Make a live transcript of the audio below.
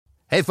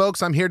Hey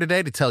folks, I'm here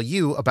today to tell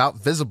you about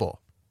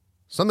Visible.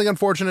 Something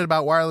unfortunate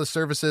about wireless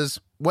services,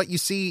 what you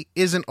see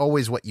isn't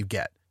always what you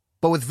get.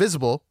 But with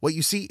Visible, what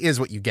you see is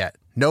what you get.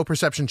 No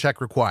perception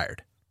check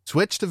required.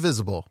 Switch to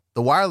Visible,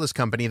 the wireless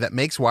company that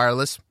makes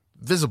wireless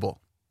visible.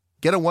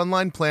 Get a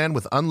one-line plan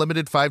with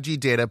unlimited 5G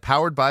data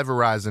powered by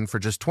Verizon for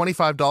just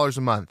 $25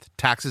 a month,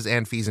 taxes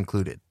and fees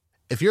included.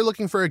 If you're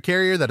looking for a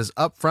carrier that is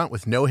upfront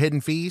with no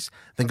hidden fees,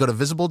 then go to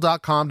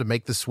Visible.com to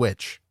make the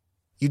switch.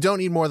 You don't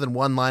need more than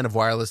one line of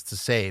wireless to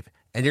save,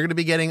 and you're going to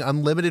be getting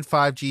unlimited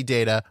 5G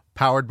data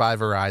powered by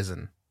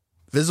Verizon.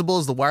 Visible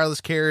is the wireless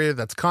carrier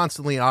that's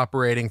constantly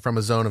operating from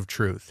a zone of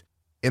truth.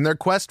 In their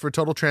quest for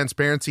total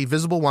transparency,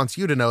 Visible wants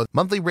you to know the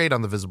monthly rate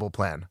on the Visible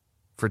plan.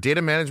 For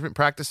data management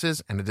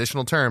practices and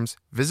additional terms,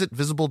 visit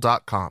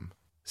Visible.com.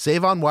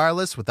 Save on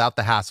wireless without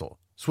the hassle.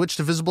 Switch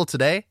to Visible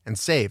today and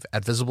save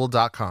at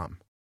Visible.com.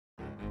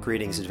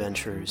 Greetings,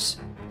 adventurers.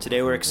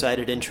 Today we're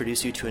excited to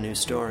introduce you to a new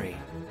story,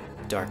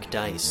 Dark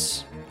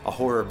Dice, a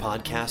horror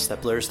podcast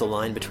that blurs the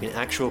line between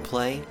actual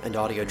play and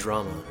audio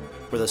drama,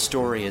 where the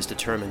story is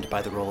determined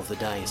by the roll of the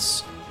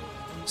dice.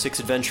 6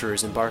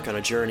 adventurers embark on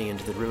a journey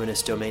into the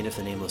ruinous domain of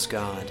the Nameless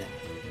God.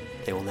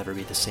 They will never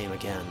be the same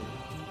again.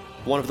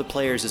 One of the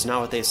players is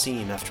not what they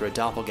seem after a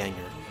doppelganger,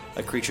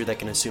 a creature that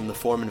can assume the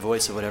form and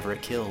voice of whatever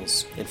it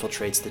kills,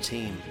 infiltrates the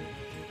team.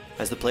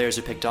 As the players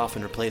are picked off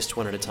and replaced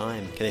one at a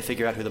time, can they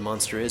figure out who the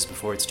monster is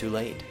before it's too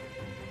late?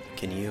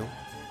 Can you?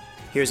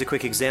 Here's a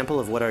quick example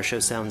of what our show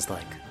sounds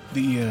like.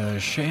 The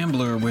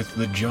shambler with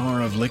the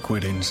jar of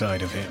liquid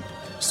inside of him.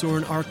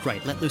 Soren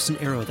Arkwright let loose an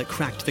arrow that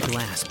cracked the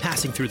glass,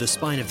 passing through the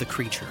spine of the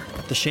creature.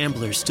 The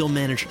shambler still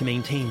managed to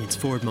maintain its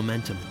forward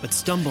momentum, but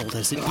stumbled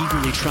as it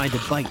eagerly tried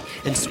to bite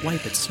and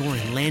swipe at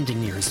Soren, landing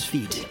near his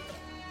feet.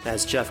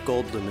 As Jeff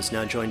Goldblum has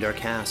now joined our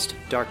cast,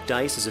 Dark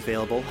Dice is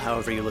available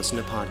however you listen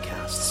to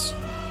podcasts.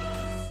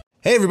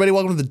 Hey everybody,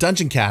 welcome to the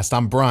Dungeon Cast.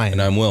 I'm Brian.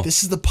 And I'm Will.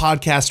 This is the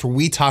podcast where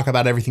we talk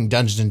about everything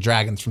Dungeons and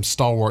Dragons, from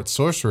stalwart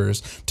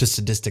sorcerers to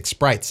sadistic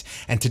sprites.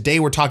 And today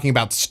we're talking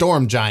about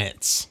storm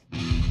giants.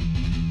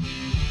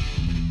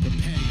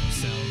 Prepare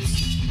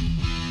yourselves.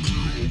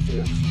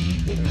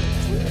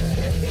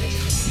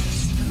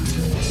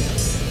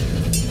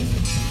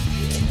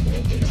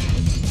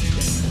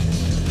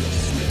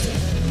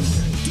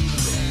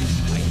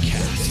 I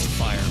cast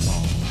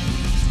Fireball.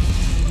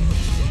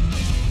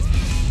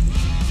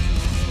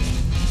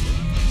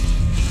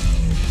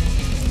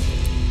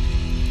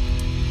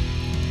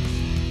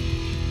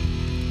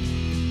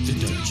 The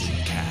Dungeon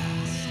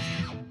Cast.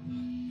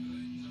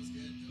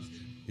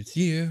 It's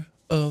year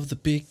of the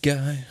big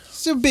guy.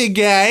 So big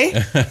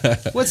guy.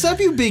 What's up,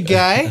 you big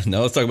guy?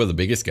 Now let's talk about the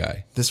biggest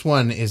guy. This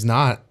one is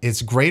not,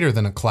 it's greater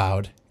than a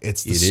cloud.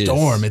 It's the It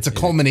storm. is. It's a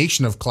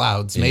culmination of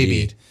clouds,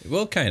 maybe. Indeed.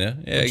 Well, kind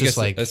of. Yeah, Just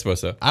I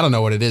suppose so. I don't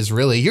know what it is,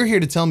 really. You're here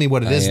to tell me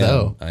what it is,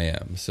 though. I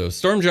am. So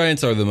storm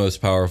giants are the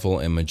most powerful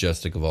and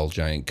majestic of all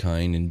giant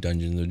kind in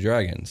Dungeons &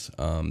 Dragons.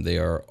 They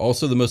are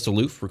also the most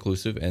aloof,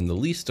 reclusive, and the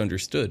least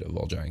understood of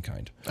all giant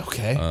kind.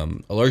 Okay.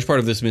 A large part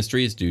of this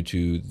mystery is due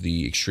to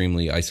the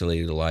extremely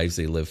isolated lives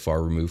they live,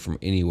 far removed from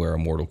anywhere a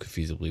mortal could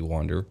feasibly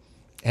wander.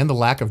 And the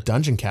lack of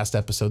Dungeon Cast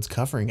episodes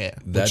covering it.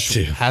 That which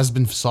too. has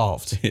been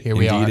solved. Here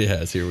we are. Indeed it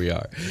has. Here we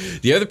are.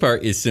 The other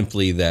part is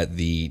simply that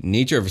the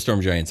nature of a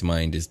storm giant's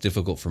mind is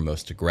difficult for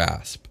most to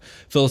grasp.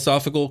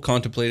 Philosophical,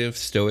 contemplative,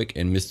 stoic,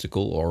 and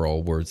mystical are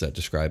all words that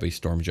describe a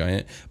storm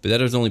giant, but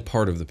that is only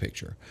part of the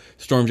picture.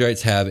 Storm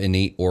giants have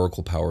innate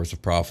oracle powers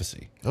of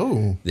prophecy.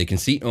 Oh. They can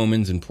see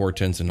omens and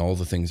portents and all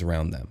the things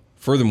around them.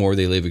 Furthermore,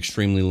 they live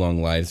extremely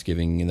long lives,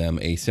 giving them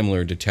a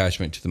similar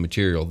detachment to the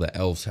material that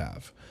elves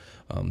have.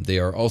 They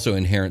are also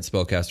inherent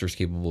spellcasters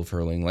capable of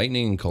hurling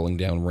lightning and calling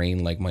down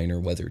rain like minor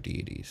weather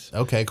deities.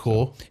 Okay,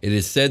 cool. It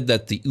is said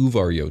that the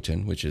Uvar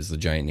Jotun, which is the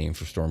giant name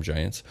for storm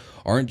giants,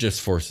 aren't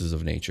just forces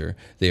of nature.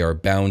 They are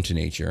bound to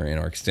nature and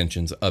are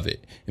extensions of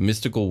it in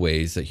mystical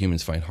ways that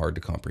humans find hard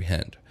to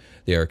comprehend.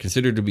 They are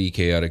considered to be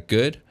chaotic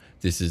good.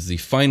 This is the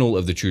final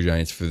of the true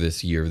giants for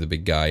this year of the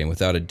big guy, and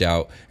without a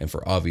doubt, and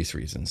for obvious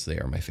reasons, they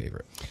are my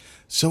favorite.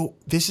 So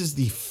this is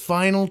the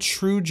final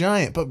true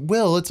giant, but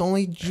Will, it's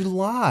only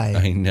July.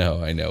 I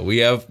know. We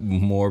have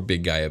more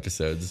big guy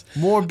episodes.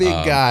 More big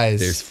guys.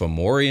 There's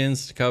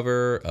Fomorians to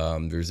cover.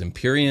 There's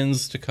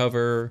Empyreans to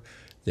cover.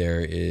 There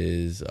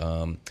is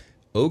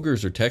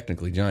ogres are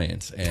technically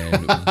giants,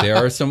 and there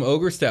are some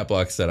ogre stat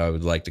blocks that I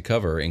would like to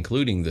cover,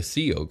 including the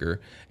Sea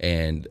Ogre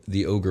and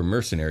the Ogre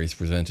Mercenaries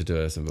presented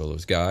to us in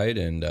Volo's Guide.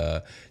 And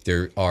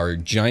there are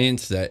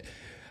giants that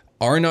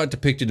are not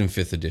depicted in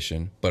 5th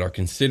edition, but are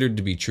considered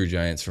to be true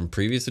giants from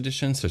previous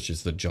editions, such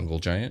as the Jungle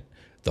Giant,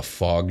 the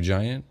Fog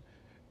Giant,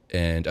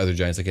 and other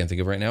giants I can't think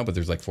of right now, but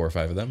there's like 4 or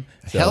 5 of them.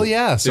 So Hell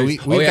yeah. So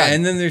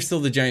and then there's still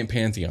the giant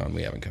Pantheon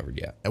we haven't covered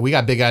yet. We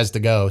got big guys to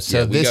go.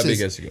 So yeah, we got big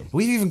guys to go.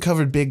 We've even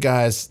covered big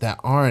guys that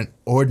aren't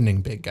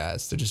ordning big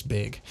guys. They're just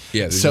big.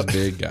 Yeah, they're just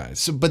big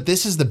guys. But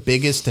this is the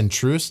biggest and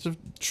truest of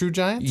true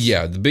giants?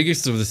 Yeah, the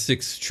biggest of the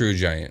 6 true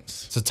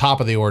giants. It's the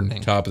top of the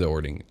ordning. Top of the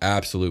ordning.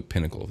 Absolute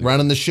pinnacle.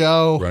 Running the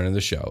show.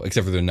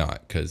 Except for they're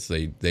not, because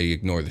they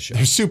ignore the show.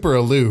 They're super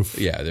aloof.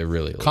 Yeah, they're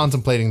really aloof.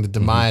 Contemplating the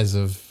demise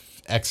of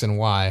X and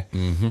Y.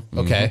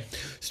 Okay.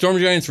 Storm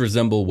giants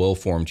resemble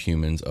well-formed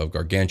humans of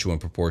gargantuan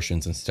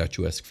proportions and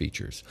statuesque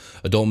features.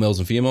 Adult males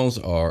and females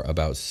are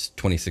about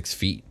 26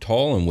 feet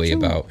tall and weigh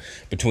about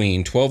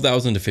between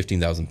 12,000 to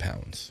 15,000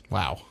 pounds.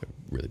 Wow.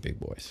 Really big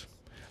boys.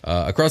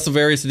 Across the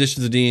various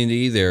editions of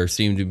D&D, there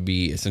seem to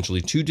be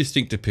essentially two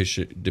distinct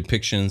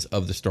depictions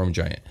of the storm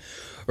giant.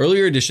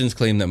 Earlier editions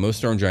claim that most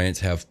storm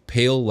giants have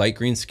pale light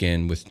green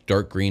skin with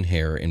dark green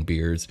hair and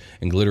beards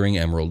and glittering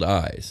emerald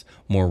eyes.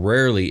 More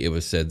rarely, it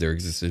was said there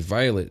existed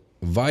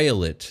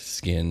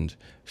violet-skinned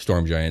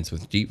storm giants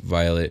with deep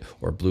violet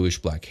or bluish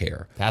black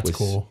hair. That's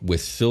cool. With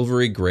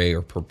silvery gray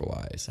or purple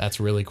eyes. That's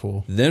really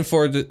cool. Then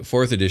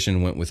fourth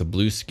edition went with a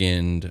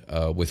blue-skinned,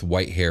 with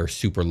white hair,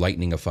 super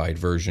lightningified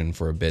version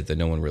for a bit that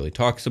no one really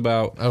talks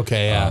about.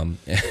 Okay,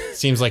 yeah.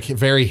 Seems like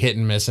very hit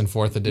and miss in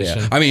 4th edition.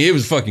 Yeah. I mean, it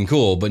was fucking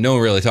cool, but no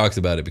one really talks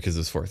about it because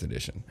it's 4th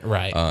edition.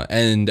 Right.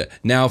 And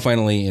now,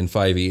 finally, in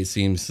 5e, it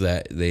seems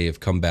that they have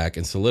come back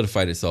and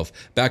solidified itself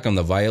back on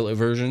the violet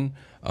version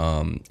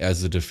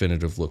as the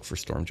definitive look for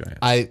storm giants.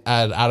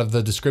 Out of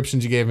the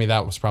descriptions you gave me,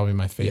 that was probably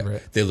my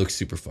favorite. Yeah, they look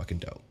super fucking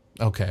dope.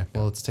 Okay,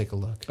 well, let's take a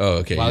look. Oh,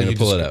 okay. You're gonna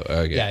pull it up.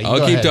 Okay. Yeah,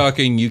 I'll keep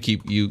talking.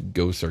 You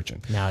go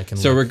searching. Now I can.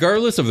 So, look.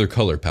 regardless of their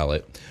color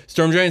palette,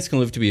 storm giants can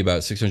live to be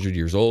about 600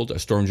 years old. A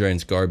storm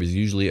giant's garb is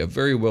usually a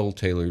very well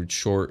tailored,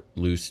 short,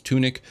 loose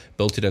tunic,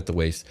 belted at the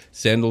waist,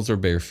 sandals or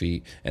bare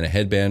feet, and a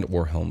headband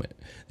or helmet.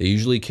 They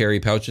usually carry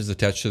pouches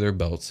attached to their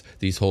belts.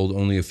 These hold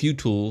only a few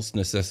tools,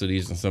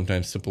 necessities, and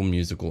sometimes simple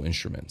musical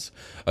instruments.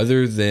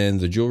 Other than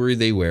the jewelry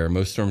they wear,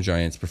 most storm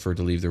giants prefer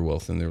to leave their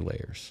wealth in their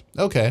layers.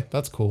 Okay,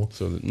 that's cool.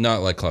 So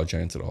not like cloud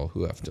giants at all,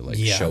 who have to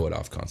show it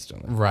off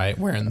constantly. Right,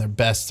 wearing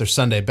their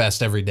Sunday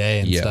best every day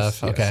and stuff.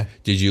 Yes. Okay.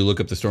 Did you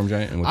look up the storm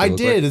giant? And what I they look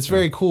did. like? It's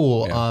very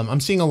cool. Yeah. I'm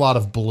seeing a lot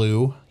of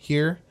blue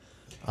here.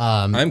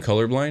 I'm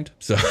colorblind,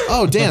 so.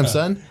 Oh, damn,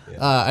 son.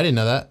 I didn't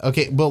know that.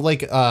 Okay,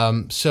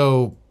 but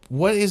so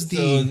what is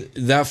So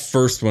that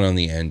first one on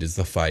the end is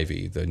the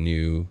 5e, the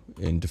new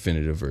and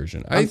definitive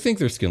version. I think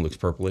their skin looks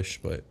purplish,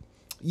 but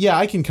yeah,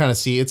 I can kind of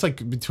see. It's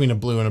like between a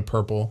blue and a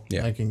purple.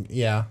 Yeah.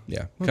 Yeah.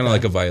 yeah, kind of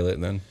like a violet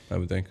then, I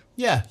would think.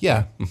 Yeah.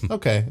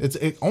 Okay. It's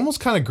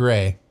almost kind of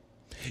gray.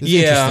 It's Yeah,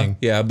 interesting.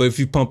 yeah, but if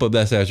you pump up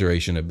that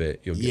saturation a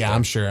bit, you'll get that.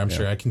 I'm sure.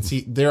 I can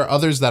see. There are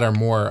others that are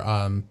more.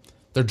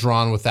 They're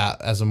drawn with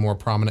that as a more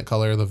prominent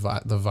color, the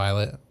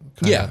violet.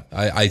 Yeah,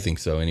 I think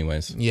so.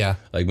 Anyways, Yeah.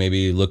 like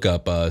maybe look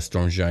up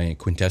Storm Giant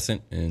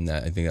Quintessent, and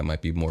I think that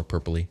might be more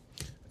purpley.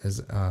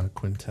 Is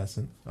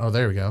quintessent? Oh,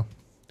 there we go.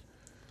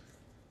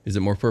 Is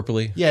it more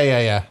purpley?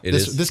 Yeah. It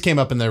this is? This came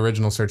up in the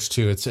original search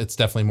too. It's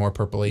definitely more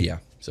purpley. Yeah.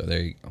 So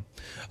there you go.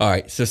 All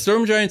right. So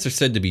storm giants are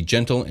said to be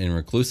gentle and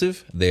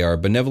reclusive. They are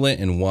benevolent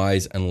and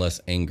wise unless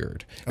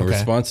angered. In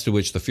response to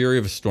which the fury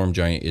of a storm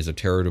giant is a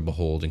terror to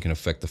behold and can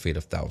affect the fate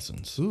of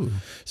thousands. Ooh.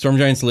 Storm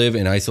giants live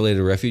in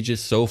isolated refuges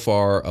so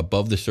far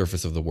above the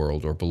surface of the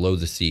world or below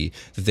the sea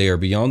that they are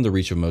beyond the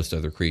reach of most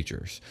other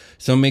creatures.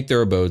 Some make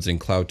their abodes in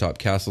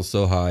cloud-topped castles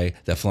so high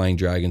that flying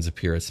dragons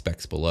appear as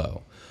specks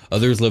below.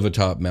 Others live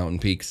atop mountain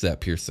peaks that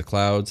pierce the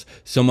clouds.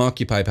 Some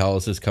occupy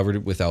palaces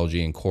covered with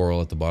algae and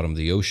coral at the bottom of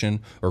the ocean,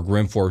 or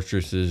grim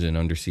fortresses in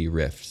undersea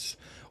rifts.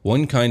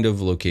 One kind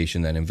of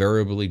location that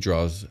invariably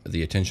draws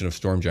the attention of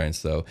storm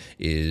giants, though,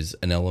 is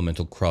an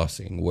elemental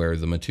crossing, where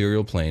the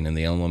material plane and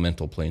the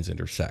elemental planes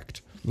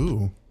intersect.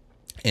 Ooh.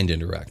 And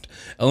interact.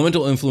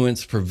 Elemental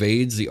influence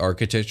pervades the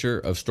architecture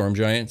of storm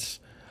giants,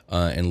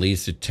 and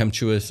leads to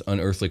tempestuous,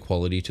 unearthly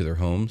quality to their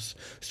homes.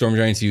 Storm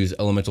giants use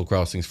elemental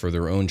crossings for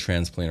their own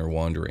transplanar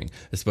wandering,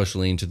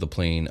 especially into the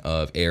plane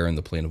of air and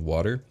the plane of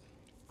water.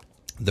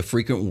 The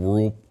frequent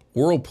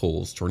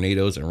whirlpools,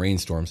 tornadoes, and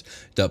rainstorms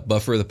that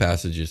buffer the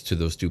passages to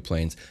those two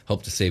planes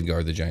help to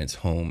safeguard the giant's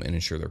home and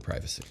ensure their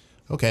privacy.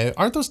 Okay.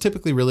 Aren't those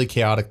typically really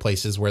chaotic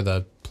places where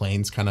the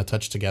planes kind of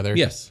touch together?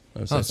 Yes. I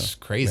would say That's so.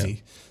 crazy.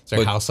 Yeah. Is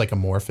their house like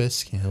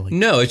amorphous?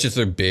 No, it's just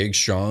they're big,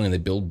 strong, and they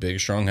build big,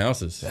 strong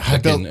houses. I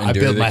built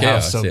my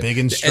house so big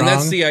and strong. And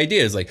that's the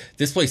idea, is like,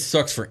 this place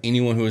sucks for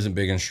anyone who isn't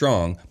big and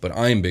strong, but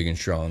I'm big and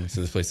strong,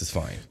 so this place is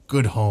fine.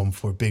 Good home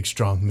for big,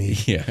 strong me.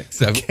 Yeah,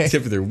 except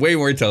for they're way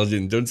more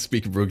intelligent and don't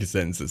speak in broken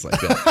sentences like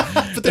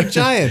that. But they're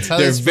giants. How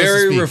They're supposed to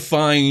very speak?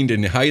 refined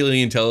and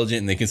highly intelligent,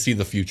 and they can see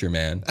the future,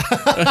 man.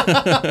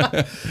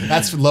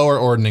 That's lower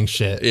ordering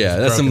shit. Yeah,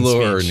 that's some Broken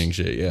lower speech. ordering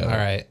shit, yeah. All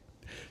right.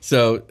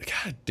 So,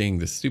 god dang,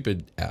 this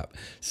stupid app.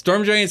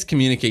 Storm giants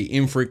communicate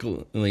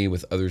infrequently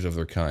with others of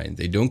their kind.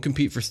 They don't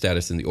compete for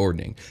status in the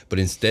ordning, but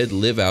instead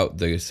live out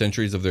the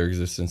centuries of their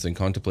existence in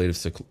contemplative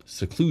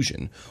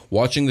seclusion,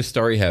 watching the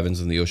starry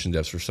heavens and the ocean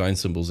depths for signs,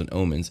 symbols, and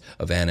omens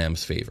of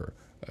Anam's favor.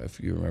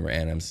 If you remember,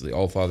 Anam's the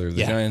all-father of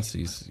the giants.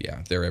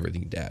 They're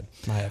everything dad.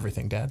 My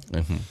everything dad.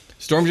 Mm-hmm.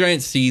 Storm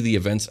giants see the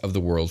events of the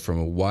world from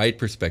a wide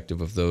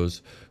perspective of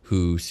those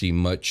who see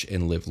much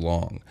and live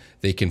long.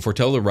 They can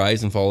foretell the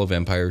rise and fall of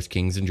empires,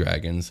 kings, and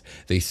dragons.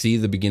 They see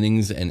the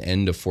beginnings and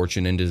end of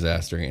fortune and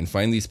disaster and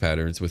find these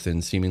patterns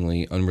within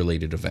seemingly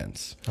unrelated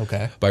events.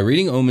 Okay. By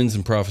reading omens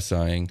and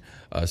prophesying,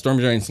 storm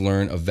giants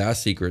learn of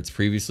vast secrets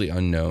previously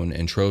unknown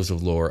and troves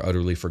of lore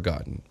utterly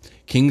forgotten.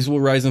 Kings will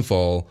rise and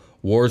fall,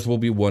 Wars will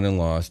be won and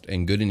lost,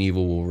 and good and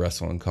evil will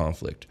wrestle in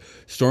conflict.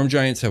 Storm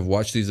giants have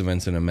watched these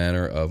events in a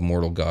manner of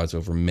mortal gods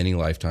over many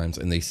lifetimes,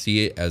 and they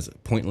see it as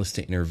pointless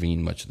to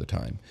intervene much of the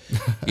time.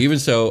 Even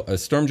so, a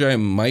storm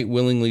giant might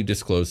willingly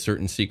disclose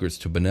certain secrets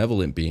to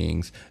benevolent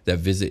beings that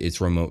visit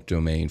its remote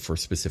domain for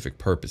specific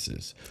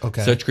purposes.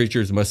 Okay. Such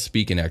creatures must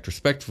speak and act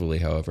respectfully,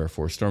 however,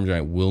 for a storm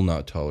giant will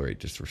not tolerate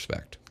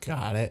disrespect.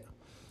 Got it.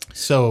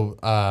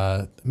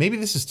 So maybe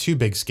this is too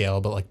big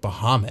scale, but like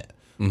Bahamut.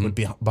 Would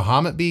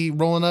Bahamut be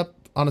rolling up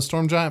on a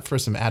storm giant for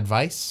some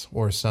advice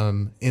or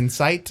some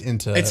insight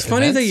into It's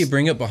funny events? that you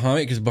bring up Bahamut,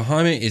 because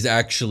Bahamut is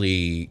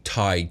actually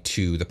tied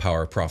to the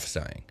power of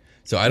prophesying.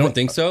 So I don't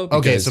think so.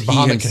 Okay, so because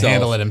Bahamut can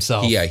handle it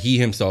himself. Yeah, he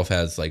himself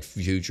has like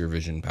future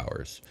vision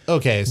powers.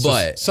 Okay, so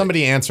But-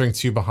 somebody answering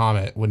to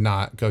Bahamut would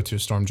not go to a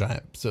storm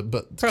giant. So,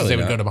 but 'cause Probably they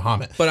would not. go to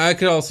Bahamut. But I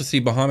could also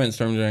see Bahamut and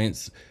storm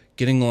giants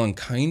getting along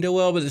kind of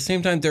well, but at the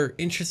same time, their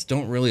interests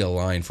don't really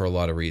align for a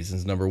lot of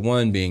reasons. Number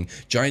one being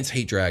giants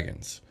hate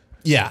dragons.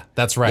 Yeah,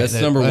 that's right. That's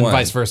number and one.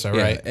 vice versa,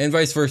 Yeah, right? And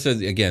vice versa.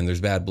 Again,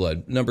 there's bad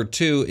blood. Number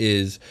two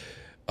is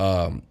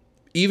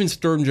even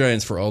storm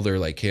giants, for all their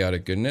like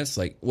chaotic goodness,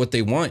 like what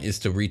they want is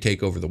to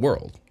retake over the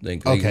world. They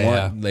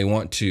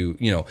want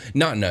to,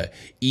 not in a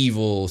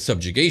evil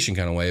subjugation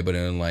kind of way, but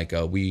in like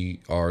we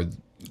are.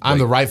 I'm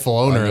the rightful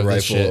owner of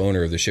this shit.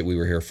 owner of the shit. We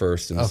were here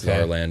first, and this is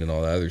our land, and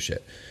all that other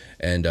shit.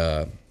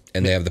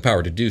 And they have the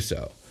power to do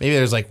so. Maybe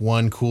there's like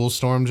one cool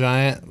storm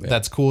giant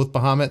that's cool with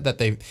Bahamut that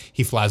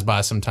he flies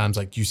by sometimes.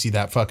 Like, you see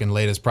that fucking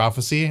latest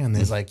prophecy? And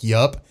he's like,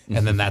 yup.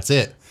 And then that's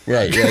it.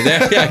 Right.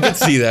 Yeah, I could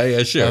see that.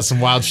 Yeah, sure. That's some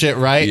wild shit,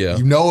 right? Yeah.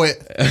 You know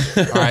it.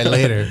 All right,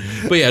 later.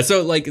 But yeah,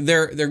 so like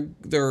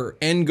their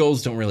end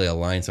goals don't really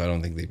align, so I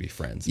don't think they'd be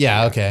friends.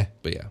 Yeah, okay.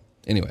 But yeah.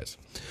 Anyways,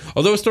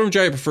 although a storm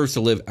giant prefers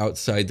to live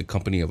outside the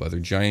company of other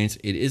giants,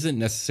 it isn't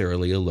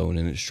necessarily alone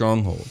in its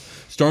stronghold.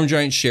 Storm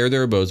giants share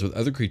their abodes with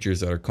other creatures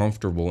that are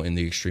comfortable in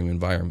the extreme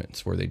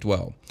environments where they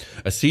dwell.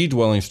 A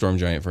sea-dwelling storm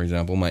giant, for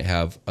example, might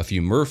have a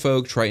few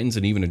merfolk, tritons,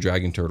 and even a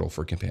dragon turtle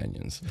for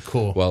companions.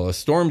 Cool. While a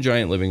storm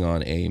giant living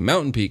on a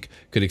mountain peak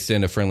could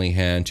extend a friendly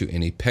hand to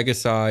any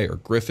pegasi or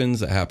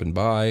griffins that happen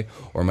by,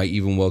 or might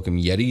even welcome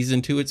yetis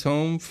into its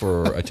home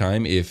for a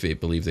time if it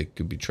believes they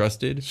could be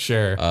trusted.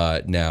 Sure.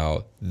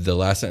 Now, the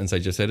last sentence I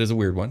just said is a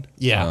weird one.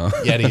 Yeah,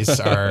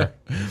 Yetis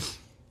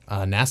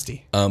are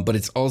nasty. But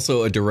it's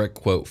also a direct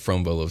quote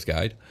from Volo's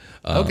Guide.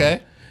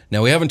 Okay.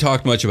 Now, we haven't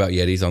talked much about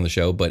Yetis on the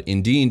show, but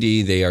in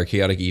D&D, they are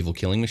chaotic evil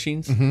killing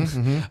machines.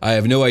 I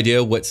have no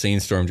idea what sane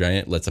storm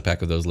giant lets a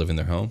pack of those live in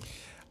their home.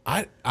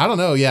 I don't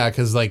know, yeah,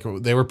 because like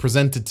they were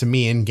presented to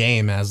me in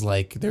game as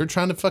like they were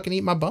trying to fucking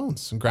eat my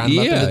bones and grind them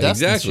up into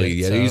dust.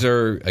 Exactly. And shit, Yetis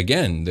are,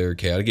 again, they're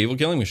chaotic evil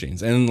killing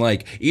machines. And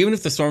like, even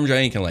if the storm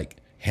giant can like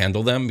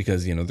handle them,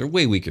 because, they're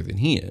way weaker than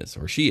he is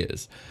or she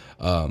is,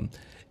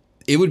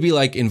 it would be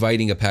like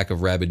inviting a pack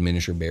of rabid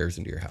miniature bears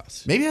into your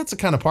house. Maybe that's the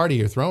kind of party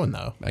you're throwing,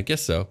 though. I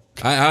guess so.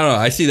 I don't know.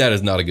 I see that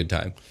as not a good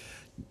time.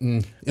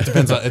 It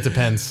depends. It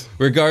depends.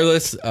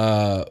 Regardless,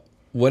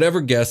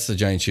 whatever guests a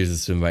giant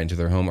chooses to invite into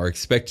their home are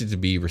expected to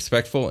be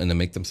respectful and to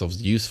make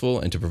themselves useful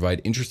and to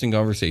provide interesting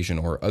conversation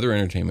or other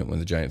entertainment when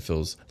the giant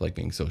feels like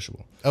being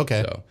sociable.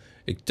 Okay. So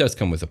it does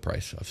come with a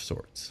price of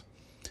sorts.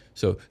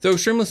 So, though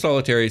extremely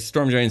solitary,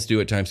 storm giants do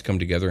at times come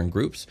together in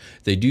groups.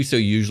 They do so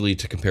usually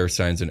to compare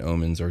signs and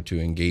omens or to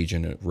engage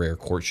in a rare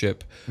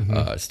courtship.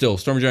 Still,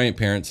 storm giant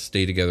parents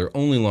stay together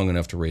only long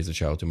enough to raise a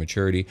child to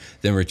maturity,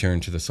 then return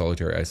to the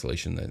solitary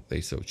isolation that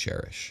they so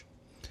cherish.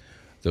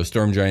 Though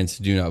storm giants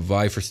do not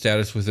vie for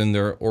status within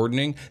their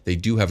ordning, they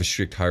do have a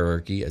strict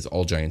hierarchy, as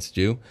all giants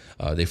do.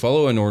 They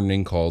follow an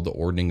ordning called the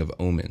Ordning of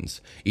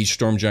Omens. Each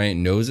storm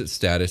giant knows its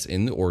status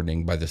in the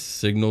ordning by the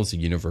signals the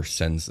universe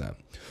sends them.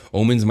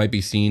 Omens might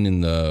be seen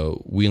in the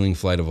wheeling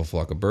flight of a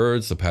flock of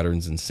birds, the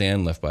patterns in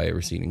sand left by a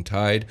receding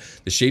tide,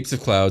 the shapes of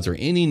clouds, or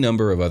any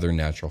number of other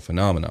natural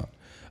phenomena.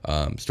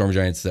 Storm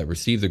giants that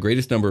receive the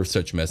greatest number of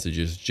such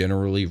messages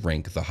generally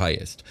rank the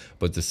highest,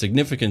 but the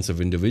significance of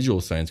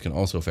individual signs can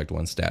also affect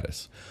one's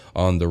status.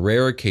 On the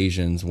rare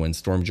occasions when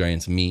storm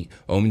giants meet,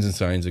 omens and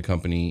signs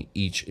accompany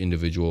each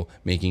individual,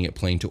 making it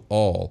plain to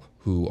all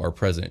who are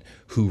present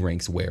who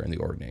ranks where in the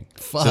ordning.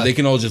 Fuck. So they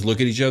can all just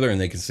look at each other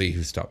and they can see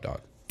who's top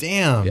dog.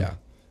 Damn. Yeah.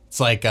 It's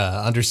like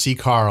Undersea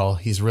Carl.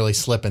 He's really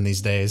slipping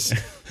these days.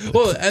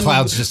 Well, and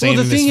clouds just ain't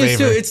in his is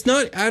too, favor.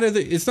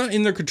 it's not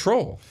in their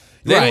control.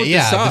 They Right, don't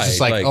yeah, decide. it's just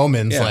like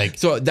omens, like-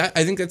 so that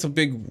I think that's a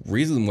big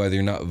reason why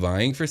they're not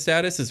vying for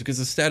status is because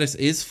the status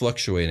is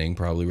fluctuating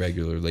probably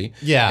regularly.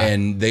 Yeah.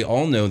 And they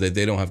all know that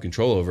they don't have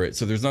control over it.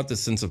 So there's not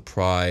this sense of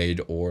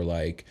pride or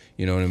like,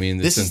 you know what I mean?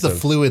 This is sense the of,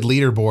 fluid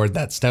leaderboard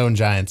that stone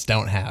giants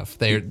don't have.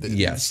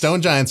 Yes.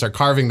 Stone giants are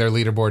carving their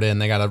leaderboard in.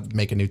 They got to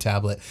make a new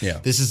tablet. Yeah.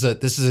 This is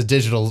a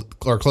digital,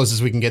 or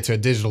closest we can get to a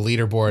digital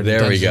leaderboard.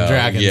 There in we Dungeons go. and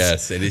Dragons.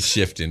 Yes, it is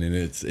shifting and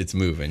it's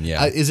moving.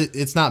 Yeah.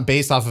 It's not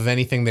based off of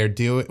anything they're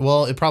doing.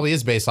 Well, it probably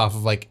is based off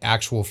of like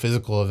actual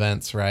physical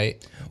events,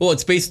 right? Well,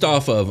 it's based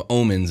off of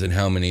omens and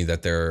how many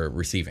that they're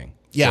receiving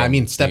Yeah, I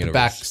mean, step the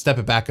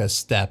it back a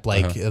step.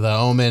 Like the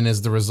omen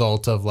is the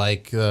result of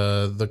like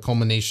the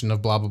culmination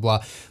of blah blah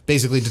blah.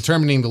 Basically,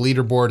 determining the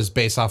leaderboard is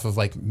based off of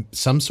like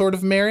some sort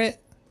of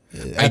merit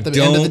at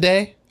the end of the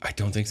day. I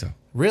don't think so.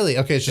 Really?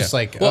 Okay, it's just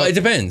like well, it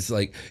depends.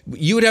 Like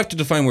you would have to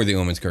define where the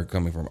omens are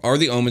coming from. Are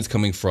the omens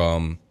coming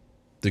from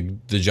the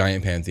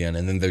giant pantheon,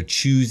 and then they're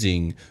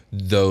choosing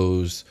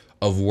those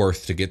of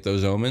worth to get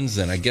those omens?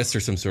 Then I guess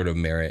there's some sort of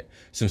merit,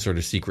 some sort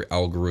of secret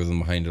algorithm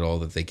behind it all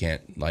that they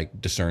can't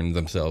like discern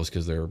themselves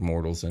because they're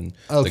mortals and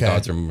the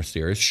gods are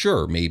mysterious.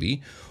 Sure,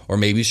 maybe. Or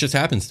maybe it's just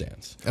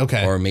happenstance.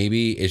 Okay. Or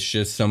maybe it's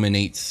just some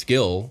innate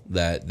skill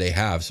that they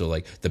have. So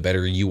like the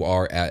better you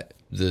are at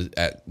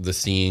the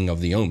seeing of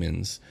the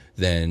omens,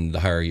 then the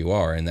higher you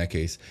are. In that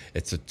case,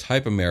 it's a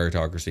type of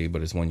meritocracy,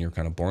 but it's one you're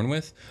kind of born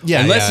with.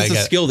 Yeah, unless it's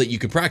a skill that you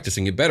can practice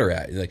and get better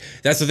at. Like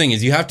that's the thing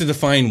is you have to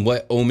define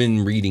what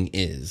omen reading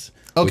is.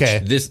 Okay,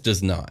 which this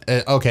does not.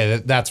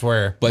 Okay, that's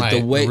where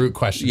the root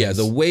question is.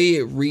 The way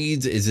it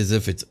reads is as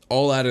if it's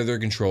all out of their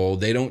control.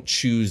 They don't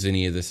choose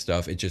any of this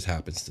stuff. It just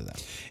happens to them.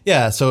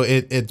 Yeah, so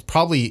it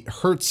probably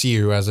hurts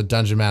you as a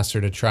dungeon master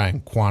to try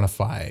and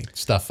quantify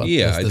stuff up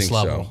this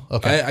level. So.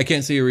 Okay, I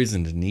can't see a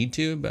reason to need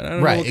to, but I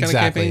don't know what kind of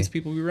campaigns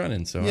people be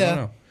running, so I don't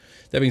know.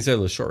 That being said,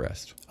 let's short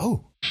rest.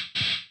 Oh.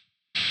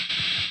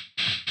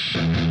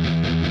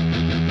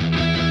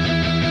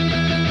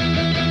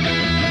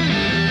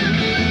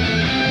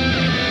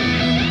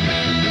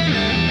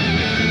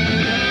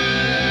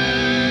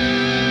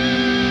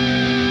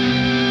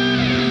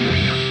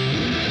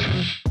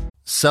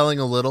 Selling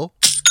a little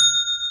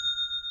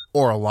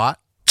or a lot?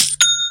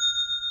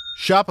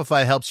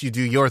 Shopify helps you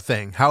do your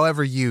thing,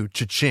 however you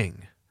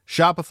cha-ching.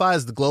 Shopify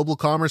is the global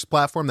commerce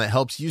platform that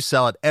helps you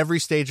sell at every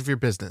stage of your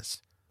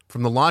business.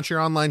 From the launch your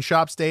online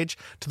shop stage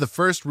to the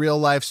first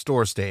real-life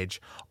store stage,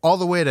 all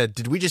the way to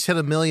did we just hit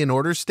 1 million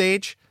orders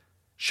stage?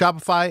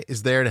 Shopify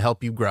is there to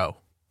help you grow.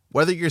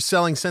 Whether you're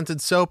selling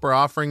scented soap or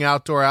offering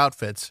outdoor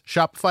outfits,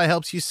 Shopify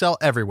helps you sell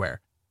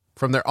everywhere.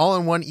 From their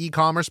all-in-one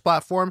e-commerce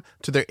platform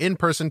to their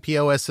in-person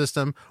POS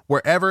system,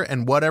 wherever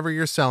and whatever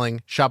you're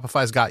selling,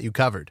 Shopify's got you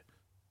covered.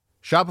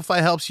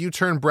 Shopify helps you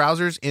turn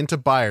browsers into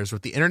buyers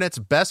with the internet's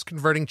best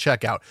converting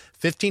checkout,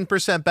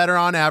 15% better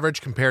on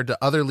average compared to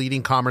other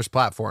leading commerce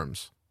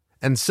platforms.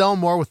 And sell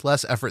more with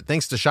less effort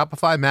thanks to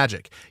Shopify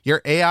Magic,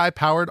 your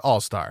AI-powered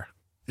all-star.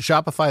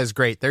 Shopify is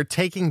great. They're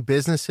taking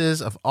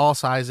businesses of all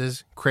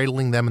sizes,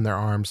 cradling them in their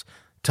arms,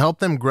 to help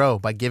them grow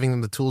by giving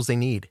them the tools they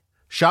need.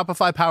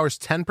 Shopify powers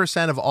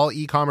 10% of all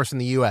e-commerce in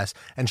the U.S.,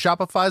 and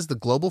Shopify's the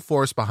global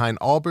force behind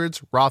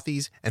Allbirds,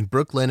 Rothy's, and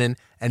Brooklinen,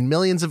 and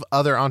millions of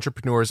other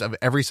entrepreneurs of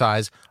every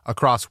size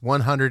across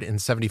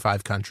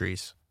 175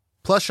 countries.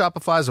 Plus,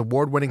 Shopify's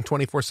award-winning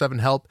 24/7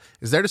 help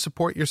is there to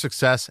support your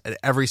success at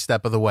every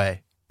step of the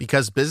way.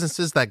 Because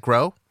businesses that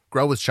grow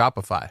with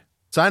Shopify.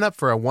 Sign up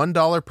for a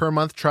 $1 per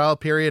month trial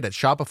period at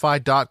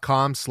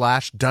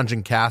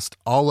shopify.com/dungeoncast,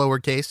 all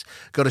lowercase.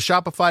 Go to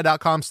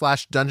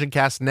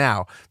shopify.com/dungeoncast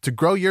now to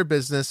grow your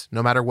business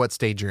no matter what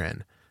stage you're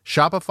in.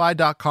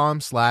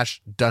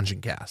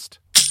 Shopify.com/dungeoncast.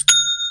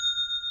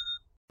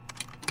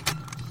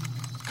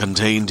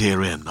 Contained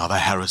herein are the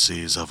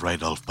heresies of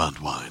Radolf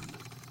Burntwine,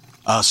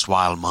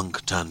 erstwhile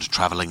monk turned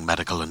traveling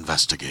medical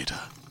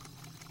investigator.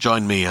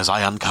 Join me as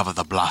I uncover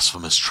the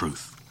blasphemous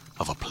truth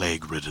of a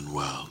plague-ridden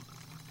world.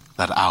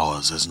 That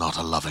ours is not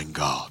a loving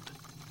God,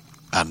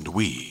 and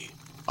we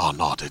are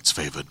not its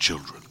favored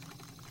children.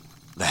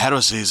 The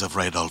Heresies of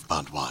Radolf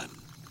Burntwine,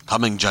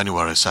 coming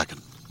January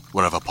 2nd,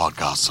 wherever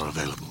podcasts are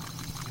available.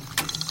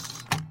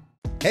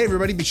 Hey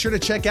everybody, be sure to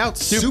check out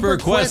Super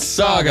Quest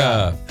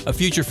Saga, a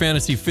future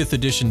fantasy 5th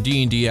edition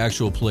D&D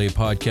actual play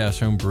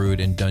podcast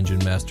homebrewed and dungeon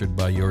mastered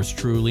by yours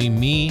truly,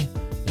 me,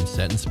 and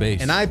Set in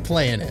Space. And I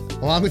play in it,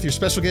 along with your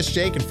special guest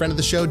Jake and friend of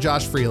the show,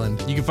 Josh Freeland.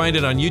 You can find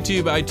it on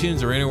YouTube,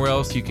 iTunes, or anywhere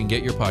else you can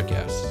get your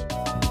podcasts.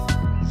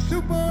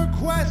 Super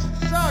Quest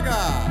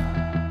Saga!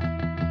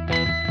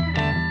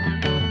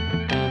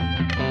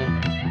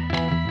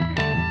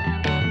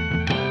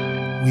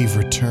 We've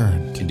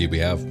returned. Indeed we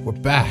have. We're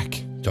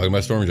back. Talking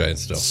about storm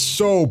giants still.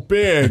 So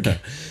big.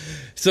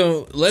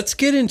 So let's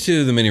get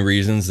into the many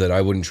reasons that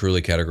I wouldn't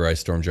truly categorize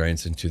storm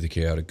giants into the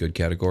chaotic good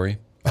category.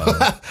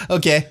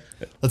 Okay,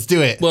 let's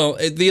do it. Well,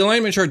 the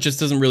alignment chart just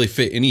doesn't really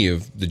fit any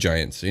of the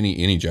giants,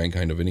 any giant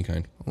kind of any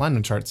kind.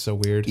 Alignment chart's so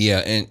weird. Yeah,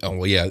 and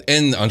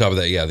and on top of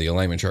that, the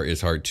alignment chart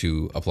is hard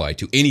to apply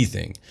to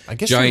anything. I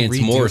guess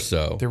giants more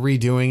so. They're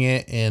redoing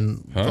it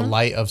in the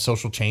light of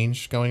social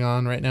change going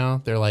on right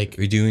now. They're like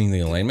redoing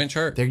the alignment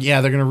chart. They're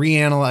gonna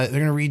reanalyze.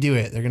 They're gonna redo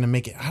it. They're gonna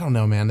make it. I don't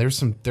know, man. There's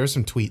some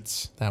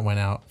tweets that went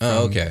out.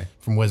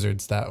 From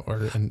wizards that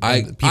were and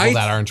people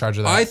that are in charge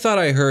of that. I thought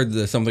I heard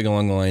something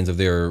along the lines of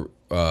they're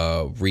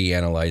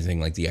reanalyzing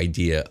like the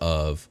idea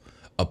of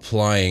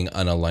applying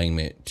an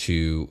alignment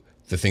to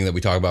the thing that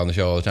we talk about on the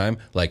show all the time,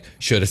 like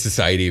should a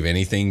society of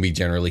anything be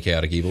generally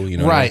chaotic evil? You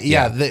know, right?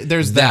 Yeah,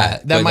 there's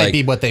that. That might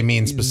be what they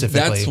mean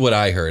specifically. That's what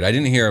I heard. I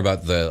didn't hear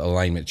about the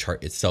alignment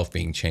chart itself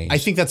being changed. I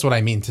think that's what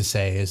I mean to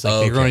say is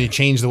like they're going to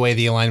change the way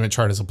the alignment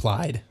chart is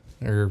applied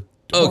or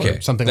Okay,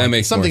 or something that like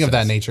makes something more of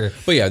that sense. nature.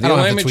 But yeah, I the don't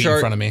have the alignment tweet chart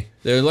in front of me.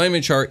 The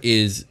alignment chart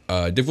is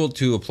difficult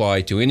to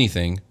apply to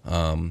anything,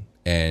 and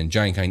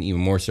Giantkind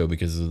even more so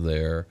because of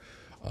their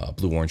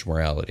blue-orange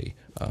morality.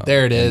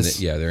 There it is.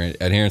 Their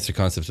adherence to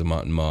concepts of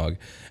Mont and Mog.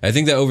 I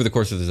think that over the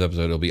course of this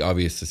episode, it'll be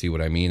obvious to see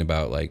what I mean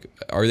about, like,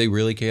 are they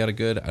really chaotic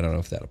good? I don't know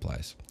if that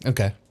applies.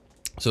 Okay.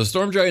 So the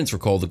Storm Giants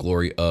recall the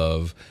glory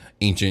of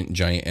ancient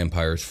giant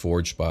empires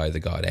forged by the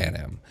god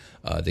Anam.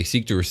 They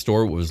seek to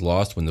restore what was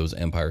lost when those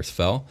empires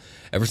fell.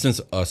 Ever since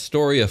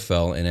Astoria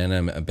fell and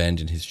Anam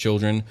abandoned his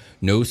children,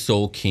 no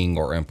sole king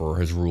or emperor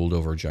has ruled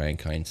over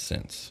Giantkind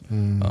since.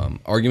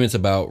 Arguments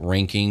about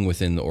ranking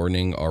within the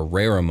ordning are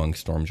rare among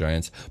storm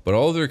giants, but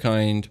all of their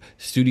kind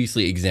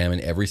studiously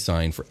examine every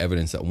sign for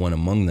evidence that one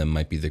among them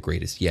might be the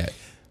greatest yet.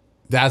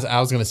 I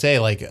was going to say,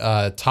 like,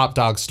 top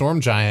dog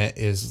storm giant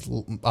is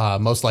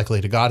most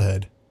likely to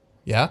godhood.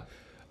 Yeah?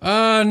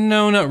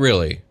 No, not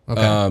really.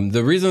 Okay.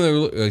 The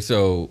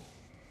reason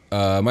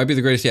might be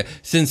the greatest yet,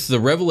 since the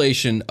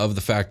revelation of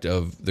the fact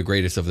of the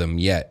greatest of them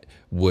yet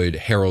would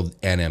herald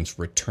Anam's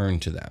return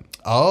to them.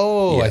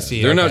 Oh, Yeah, I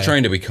see. They're not Okay.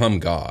 trying to become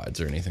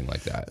gods or anything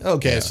like that.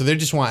 Okay, Yeah. so they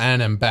just want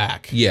Anam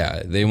back.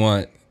 Yeah, they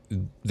want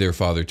their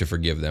father to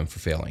forgive them for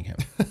failing him.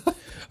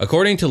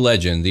 According to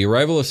legend, the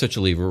arrival of such a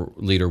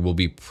leader will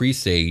be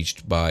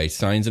presaged by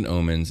signs and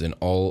omens in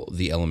all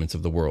the elements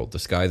of the world, the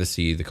sky, the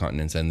sea, the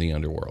continents, and the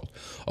underworld.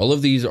 All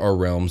of these are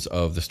realms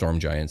of the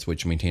storm giants,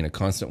 which maintain a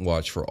constant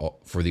watch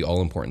for the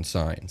all-important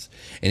signs.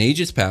 In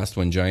ages past,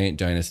 when giant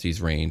dynasties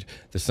reigned,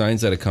 the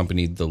signs that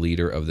accompanied the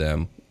leader of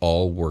them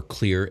all were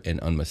clear and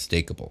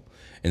unmistakable.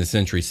 In the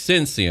centuries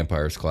since the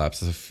empire's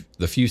collapse,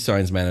 the few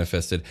signs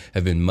manifested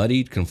have been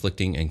muddied,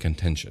 conflicting, and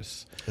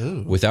contentious.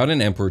 Ooh. Without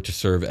an emperor to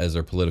serve as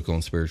their political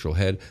and spiritual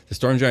head, the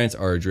storm giants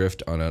are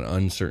adrift on an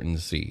uncertain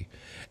sea.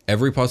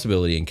 Every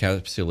possibility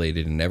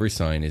encapsulated in every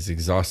sign is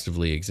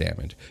exhaustively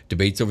examined.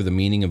 Debates over the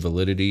meaning and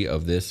validity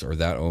of this or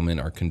that omen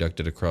are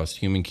conducted across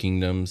human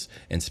kingdoms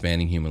and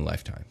spanning human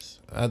lifetimes.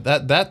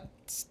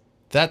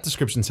 That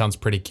description sounds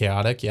pretty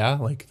chaotic, yeah?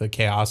 Like the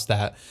chaos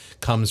that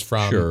comes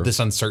from this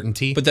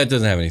uncertainty. But that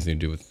doesn't have anything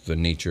to do with the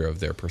nature of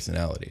their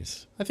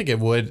personalities. I think it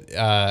would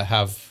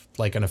have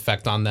like an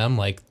effect on them,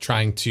 like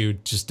trying to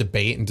just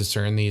debate and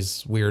discern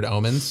these weird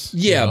omens.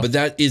 Yeah, but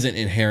that isn't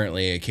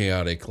inherently a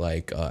chaotic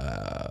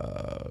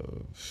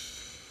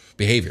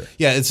behavior.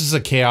 Yeah, it's just a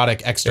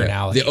chaotic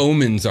externality. Yeah. The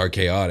omens are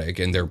chaotic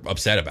and they're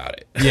upset about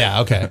it.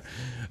 Yeah, okay.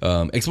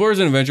 Explorers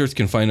and adventurers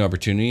can find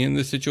opportunity in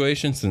this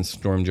situation, since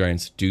storm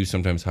giants do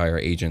sometimes hire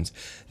agents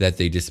that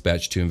they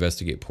dispatch to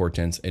investigate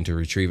portents and to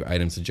retrieve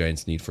items the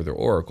giants need for their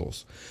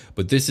oracles.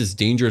 But this is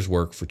dangerous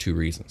work for two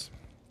reasons.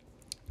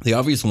 The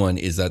obvious one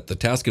is that the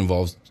task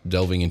involves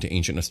delving into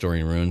ancient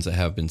Astorian ruins that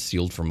have been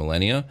sealed for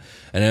millennia,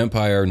 an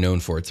empire known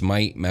for its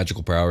might,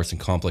 magical prowess, and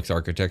complex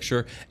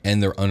architecture,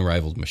 and their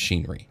unrivaled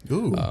machinery.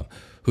 Ooh.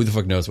 Who the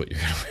fuck knows what you're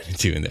going to run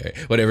into in there?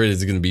 Whatever it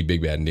is going to be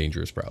big, bad, and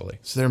dangerous, probably.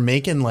 So they're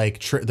making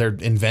like they're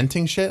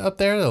inventing shit up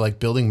there. They're like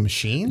building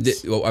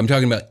machines. I'm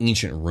talking about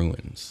ancient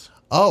ruins.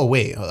 Oh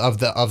wait,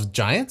 of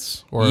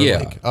giants? Or yeah,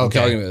 like, okay. I'm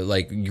talking about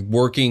like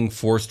working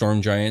for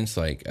storm giants,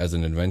 like as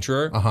an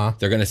adventurer.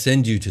 They're going to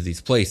send you to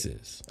these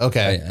places.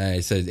 Okay, I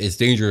said it's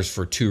dangerous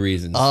for two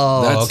reasons.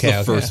 Oh, that's okay,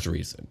 the first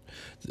reason.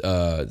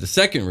 The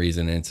second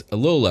reason, and it's a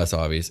little less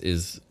obvious,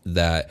 is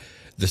that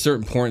the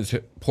certain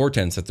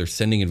portents that they're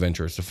sending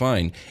adventurers to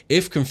find,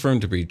 if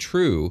confirmed to be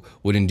true,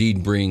 would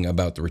indeed bring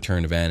about the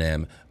return of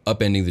Anam,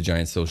 upending the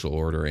giant social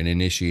order and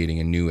initiating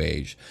a new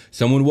age.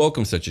 Some would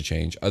welcome such a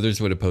change, others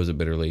would oppose it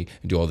bitterly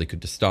and do all they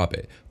could to stop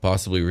it,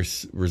 possibly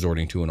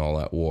resorting to an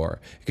all-out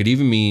war. It could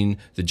even mean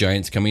the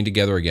giants coming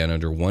together again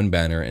under one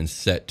banner and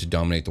set to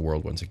dominate the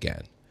world once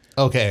again.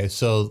 Okay,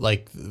 so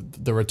like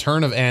the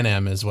return of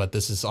Anam is what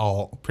this is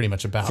all pretty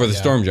much about. For the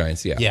storm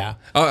giants, yeah. Yeah.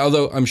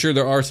 Although I'm sure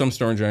there are some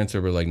storm giants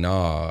that were like,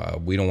 nah,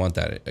 we don't want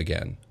that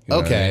again. You know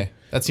what I mean?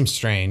 That seems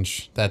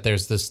strange that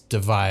there's this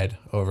divide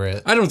over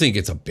it. I don't think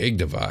it's a big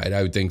divide.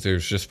 I would think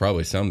there's just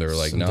probably some that are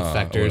like, nah,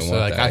 defectors. I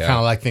Like, I kind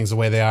of like things the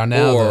way they are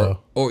now.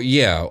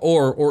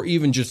 Or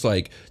even just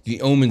like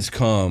the omens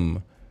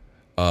come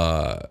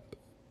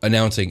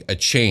announcing a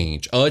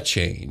change,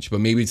 but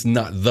maybe it's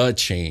not the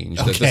change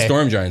that the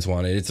storm giants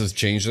wanted. It's a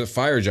change that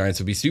fire giants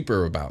would be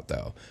super about,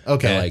 though.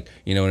 Okay. And like,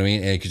 you know what I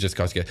mean? And it could just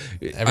cause.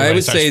 Everybody I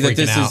would starts say that freaking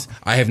this out. is.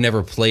 I have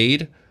never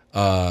played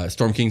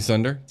Storm King's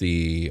Thunder,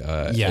 the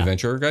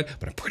adventurer guide,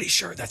 but I'm pretty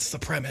sure that's the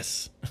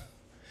premise.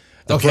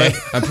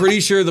 I'm pretty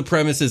sure the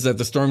premise is that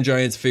the storm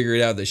giants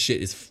figured out that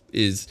shit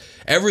is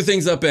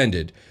everything's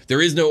upended. There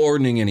is no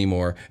ordning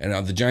anymore,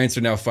 and the giants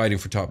are now fighting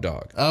for top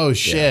dog. Oh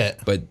shit!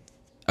 Yeah, but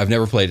I've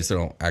never played it, so I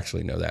don't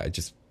actually know that.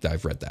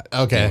 I've read that.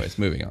 Okay. Anyways,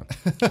 moving on.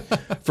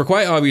 For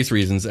quite obvious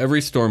reasons, every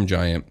storm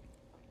giant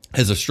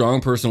has a strong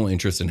personal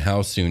interest in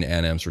how soon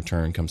Anam's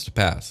return comes to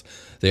pass.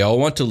 They all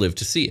want to live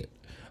to see it.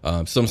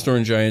 Some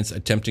storm giants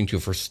attempting to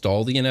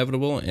forestall the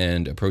inevitable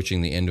and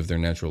approaching the end of their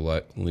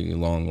naturally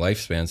long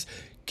lifespans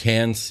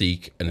can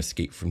seek an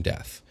escape from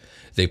death.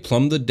 They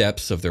plumb the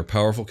depths of their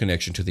powerful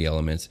connection to the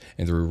elements,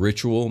 and through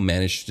ritual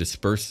manage to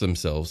disperse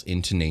themselves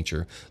into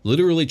nature,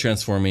 literally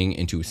transforming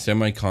into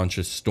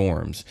semi-conscious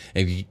storms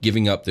and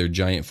giving up their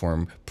giant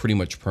form pretty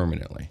much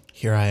permanently.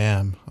 Here I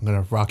am. I'm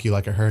going to rock you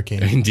like a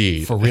hurricane.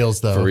 Indeed. For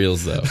reals, though. For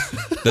reals, though.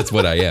 That's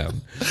what I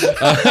am.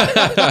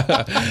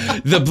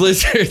 The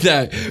blizzard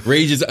that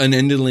rages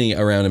unendingly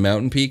around a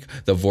mountain peak,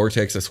 the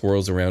vortex that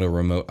swirls around a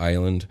remote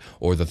island,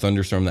 or the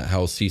thunderstorm that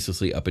howls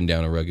ceaselessly up and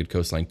down a rugged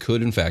coastline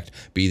could, in fact,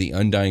 be the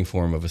undying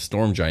form of a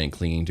storm giant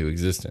clinging to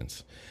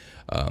existence.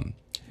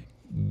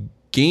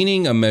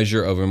 Gaining a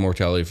measure of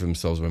immortality for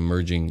themselves by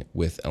merging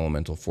with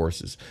elemental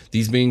forces.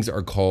 These beings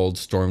are called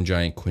storm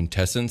giant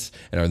quintessence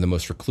and are the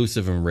most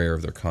reclusive and rare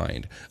of their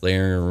kind,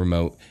 layering in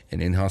remote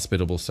and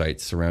inhospitable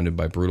sites surrounded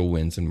by brutal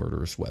winds and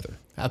murderous weather.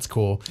 That's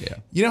cool. Yeah.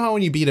 You know how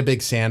when you beat a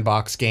big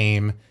sandbox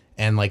game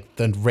and like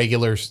the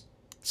regular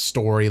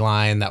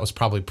storyline that was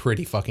probably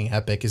pretty fucking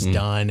epic is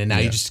done, and now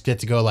you just get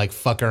to go like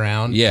fuck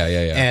around. Yeah.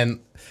 And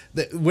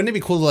wouldn't it be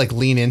cool to like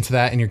lean into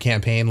that in your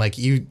campaign? Like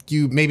you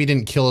maybe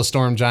didn't kill a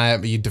storm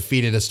giant, but you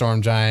defeated a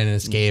storm giant and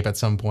escape at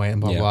some point,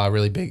 and blah, blah,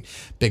 really big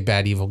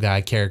bad evil guy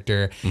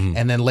character.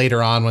 And then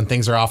later on when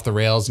things are off the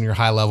rails and you're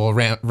high level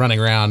running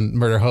around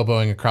murder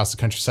hoboing across the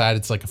countryside,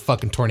 it's like a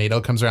fucking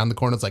tornado comes around the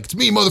corner. It's like, it's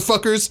me,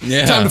 motherfuckers.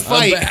 Yeah, time to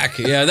fight. I'm back.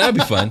 Yeah, that'd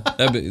be fun.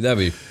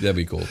 That'd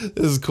be cool.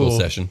 This is cool.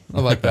 Session.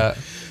 I like that.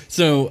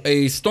 So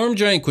a storm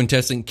giant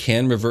quintessence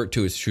can revert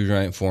to its true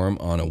giant form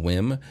on a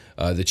whim.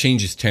 The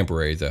change is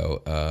temporary,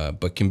 though,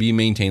 but can be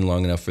maintained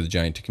long enough for the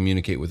giant to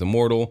communicate with a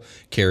mortal,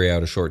 carry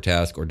out a short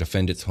task, or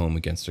defend its home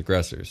against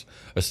aggressors.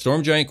 A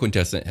storm giant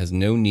quintessence has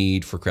no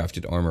need for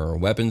crafted armor or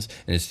weapons,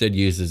 and instead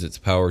uses its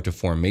power to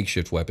form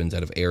makeshift weapons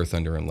out of air,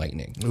 thunder, and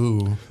lightning.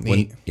 Ooh,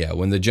 neat.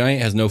 When the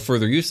giant has no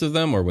further use of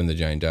them, or when the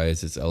giant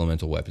dies, its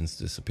elemental weapons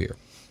disappear.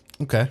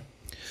 Okay.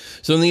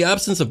 So in the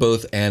absence of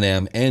both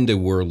Anam and a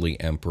worldly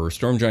emperor,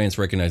 storm giants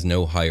recognize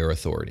no higher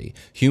authority.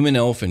 Human,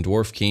 elf, and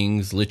dwarf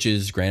kings,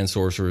 liches, grand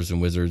sorcerers,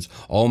 and wizards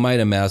all might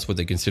amass what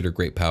they consider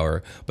great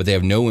power, but they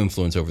have no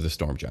influence over the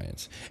storm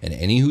giants. And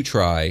any who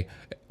try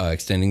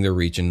extending their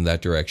reach in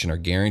that direction are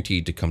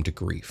guaranteed to come to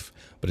grief.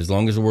 But as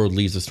long as the world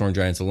leaves the storm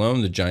giants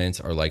alone, the giants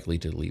are likely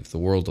to leave the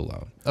world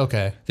alone.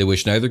 Okay. They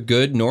wish neither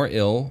good nor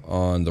ill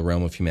on the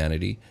realm of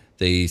humanity.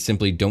 They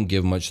simply don't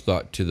give much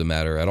thought to the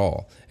matter at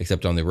all,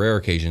 except on the rare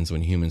occasions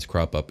when humans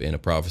crop up in a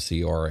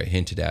prophecy or are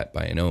hinted at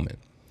by an omen.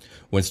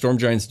 When storm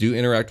giants do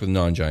interact with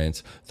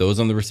non-giants, those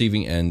on the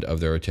receiving end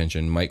of their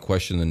attention might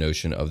question the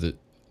notion of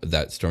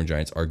that storm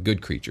giants are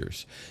good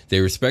creatures.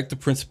 They respect the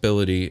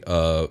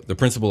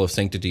principle of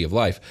sanctity of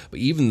life, but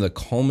even the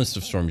calmest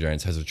of storm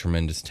giants has a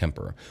tremendous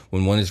temper.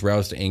 When one is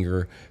roused to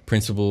anger,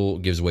 principle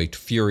gives way to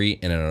fury,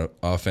 and an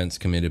offense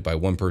committed by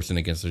one person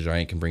against a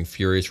giant can bring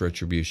furious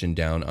retribution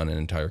down on an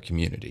entire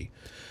community.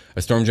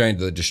 A storm giant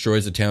that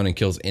destroys a town and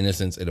kills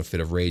innocents in a fit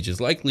of rage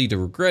is likely to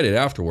regret it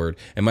afterward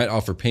and might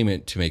offer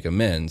payment to make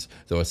amends,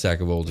 though a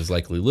sack of gold is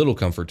likely little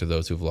comfort to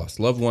those who've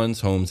lost loved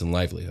ones, homes, and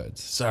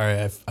livelihoods. Sorry,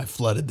 I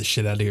flooded the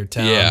shit out of your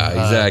town. Yeah,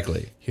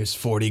 exactly. Here's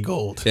 40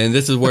 gold. And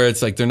this is where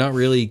it's like they're not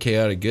really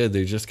chaotic good.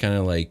 They're just kind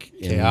of like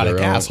chaotic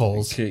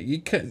assholes.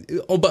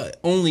 But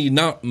only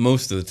not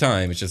most of the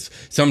time. It's just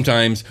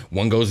sometimes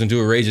one goes into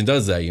a rage and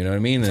does that. You know what I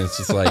mean? And it's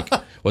just like,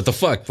 what the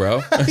fuck,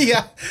 bro?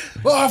 Yeah.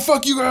 Oh,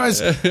 fuck you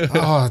guys.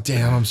 Oh,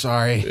 damn. I'm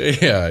sorry.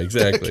 Yeah,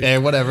 exactly. Okay,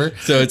 whatever.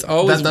 So it's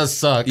always that does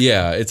suck.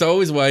 Yeah, it's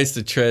always wise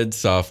to tread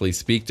softly,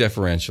 speak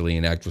deferentially,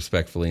 and act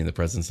respectfully in the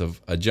presence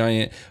of a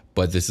giant.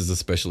 But this is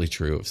especially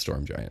true of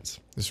storm giants.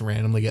 Just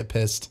randomly get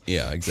pissed.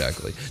 Yeah,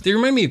 exactly. They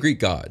remind me of Greek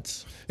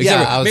gods.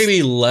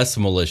 Maybe less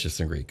malicious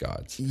than Greek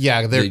gods.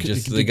 Yeah,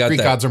 Greek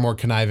gods are more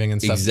conniving and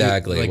stuff.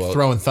 Exactly. Like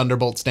throwing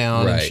thunderbolts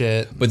down and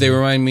shit. But they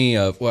remind me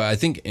of, I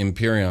think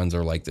Empyreans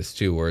are like this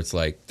too, where it's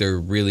like they're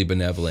really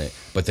benevolent,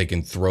 but they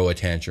can throw a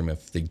tantrum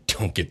if they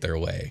don't get their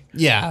way.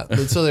 Yeah.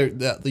 So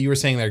you were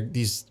saying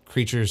these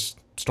creatures,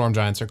 storm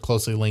giants, are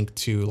closely linked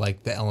to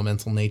like the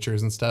elemental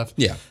natures and stuff.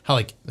 Yeah. How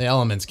like the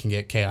elements can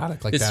get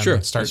chaotic like it's that. True.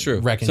 And start it's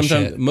true. Wrecking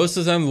sometimes, shit. Most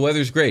of the time the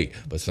weather's great,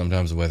 but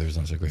sometimes the weather's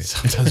not so great.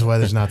 Sometimes the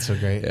weather's not so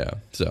great. Yeah.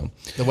 So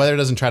the weather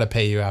doesn't try to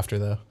pay you after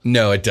though.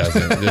 No, it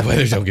doesn't. The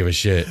weather don't give a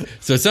shit.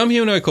 So some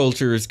humanoid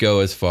cultures go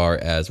as far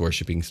as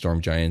worshiping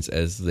storm giants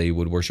as they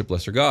would worship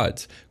lesser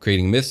gods,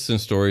 creating myths and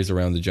stories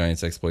around the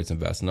giants' exploits and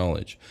vast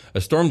knowledge.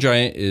 A storm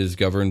giant is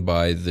governed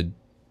by the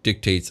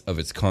dictates of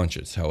its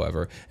conscience,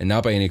 however, and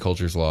not by any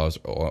culture's laws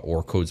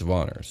or codes of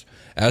honors.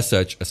 As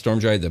such, a storm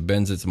giant that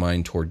bends its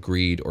mind toward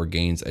greed or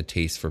gains a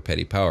taste for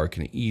petty power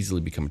can easily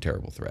become a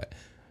terrible threat.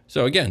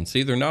 So again,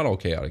 see, they're not all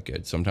chaotic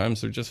good.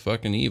 Sometimes they're just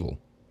fucking evil.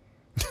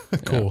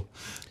 Cool.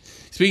 Yeah.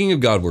 Speaking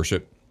of god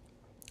worship,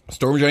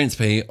 storm giants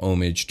pay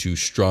homage to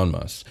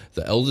Stronmus,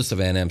 the eldest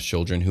of Anam's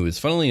children, who is,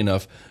 funnily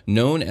enough,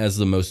 known as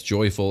the most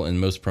joyful and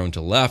most prone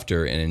to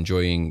laughter and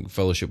enjoying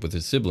fellowship with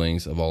his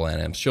siblings of all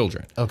Anam's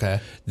children.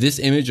 Okay. This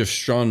image of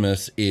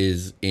Stronmus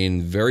is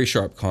in very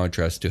sharp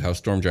contrast to how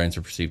storm giants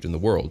are perceived in the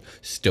world,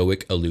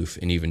 stoic, aloof,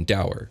 and even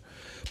dour.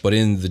 But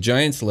in the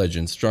giants'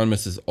 legend,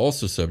 Stronmus is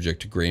also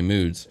subject to gray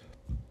moods,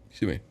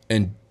 excuse me,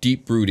 and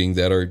deep brooding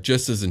that are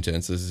just as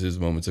intense as his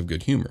moments of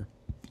good humor.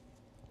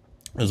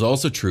 It's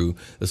also true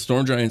that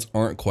storm giants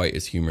aren't quite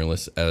as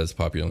humorless as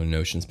popular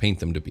notions paint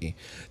them to be.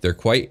 They're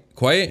quite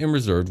quiet and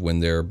reserved when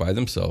they're by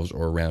themselves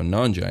or around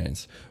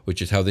non-giants,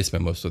 which is how they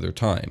spend most of their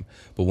time.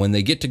 But when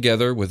they get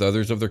together with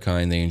others of their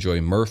kind, they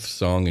enjoy mirth,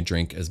 song, and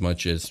drink as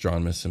much as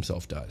Stromnus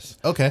himself does.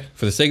 Okay.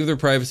 For the sake of their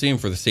privacy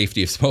and for the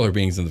safety of smaller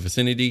beings in the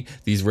vicinity,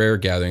 these rare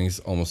gatherings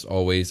almost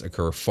always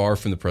occur far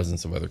from the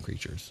presence of other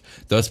creatures,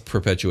 thus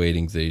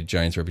perpetuating the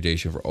giant's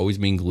reputation for always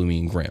being gloomy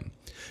and grim.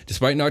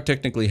 Despite not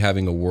technically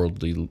having a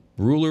worldly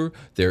ruler,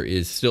 there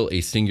is still a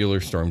singular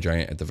storm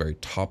giant at the very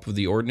top of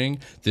the ordning.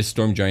 This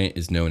storm giant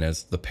is known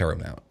as the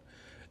Paramount.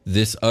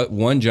 This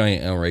one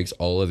giant outranks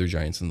all other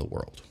giants in the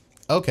world.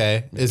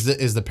 Okay. Is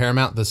the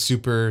Paramount the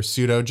super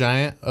pseudo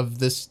giant of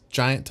this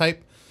giant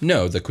type?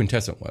 No, the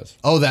quintessent was.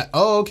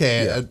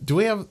 Okay. Yeah. Do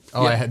we have?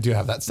 Oh, Yeah. I do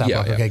have that stat Yeah,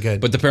 block. yeah. Okay, good.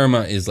 But the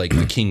Paramount is like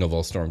the king of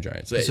all storm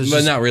giants. it's But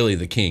just- not really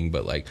the king,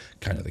 but like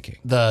kind of the king.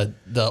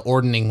 the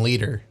ordning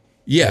leader.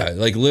 Yeah,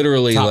 like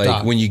literally, Top like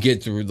dog. when you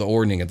get through the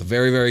ordning at the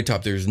very, very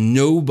top, there's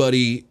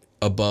nobody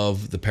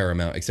above the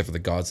Paramount except for the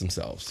gods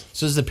themselves.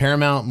 So is the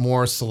Paramount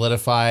more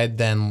solidified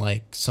than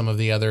like some of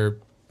the other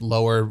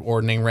lower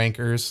ordning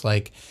rankers?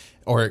 Like,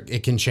 or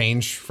it can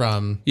change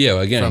from.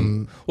 Yeah,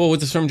 again, well, with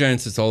the storm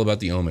giants, it's all about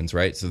the omens,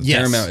 right? So the Yes.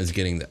 Paramount is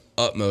getting the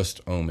utmost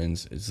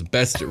omens. It's the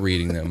best at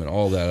reading them and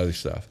all that other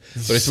stuff.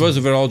 But I suppose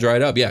if it all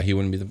dried up, yeah, he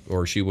wouldn't be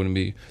or she wouldn't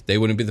be. They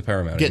wouldn't be the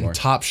Paramount Getting anymore.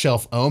 top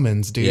shelf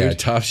omens, dude. Yeah,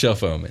 top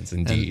shelf omens,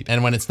 indeed.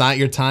 And when it's not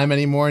your time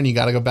anymore and you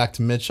got to go back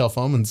to mid shelf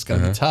omens, it's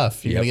gonna be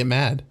tough. You're Yep. gonna get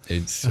mad.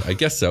 It's, I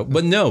guess so,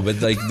 but no, but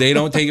like they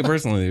don't take it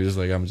personally. They're just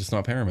like, I'm just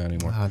not Paramount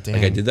anymore. Oh, damn.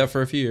 Like I did that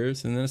for a few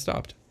years and then it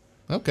stopped.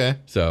 Okay.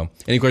 So,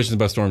 any questions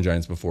about storm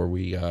giants before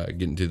we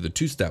get into the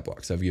 2 stat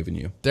blocks I've given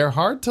you? They're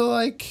hard to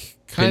like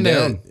kind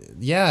down.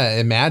 of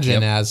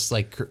imagine Yep. as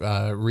like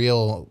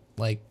real,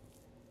 like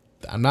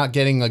I'm not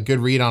getting a good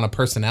read on a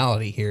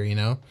personality here, you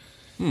know.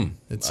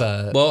 It's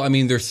Well, I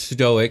mean, they're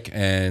stoic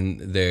and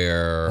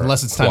they're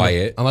unless it's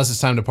quiet. unless it's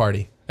time to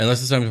party.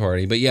 Unless it's time to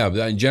party. But yeah,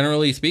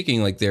 generally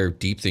speaking, like they're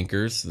deep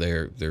thinkers.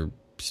 They're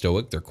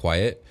stoic. They're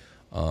quiet.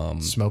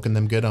 Smoking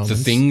them good omens. The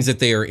things that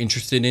they are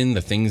interested in,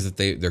 the things that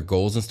their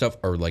goals and stuff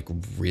are like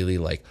really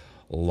like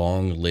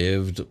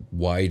long-lived,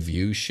 wide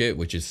view shit,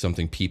 which is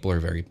something people are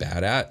very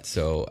bad at.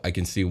 So I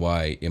can see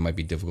why it might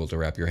be difficult to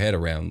wrap your head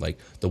around like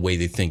the way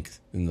they think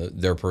and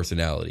their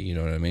personality. You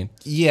know what I mean?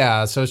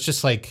 Yeah, so it's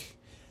just like,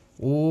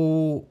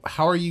 how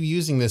are you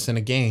using this in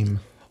a game?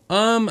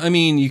 I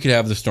mean, you could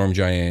have the storm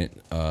giant,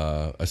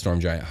 a storm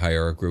giant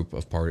hire a group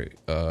of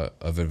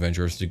of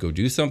adventurers to go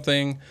do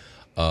something.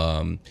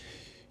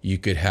 You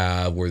could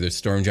have where the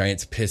storm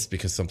giant's pissed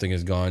because something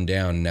has gone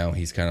down. And now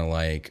he's kind of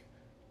like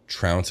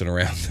trouncing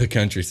around the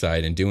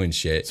countryside and doing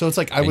shit. So it's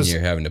like you're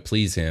having to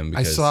please him.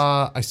 Because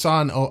I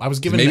saw I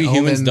was given maybe an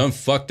humans omen. done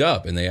fucked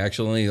up and they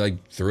actually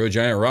like threw a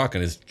giant rock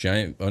on his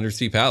giant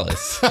undersea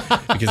palace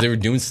because they were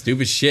doing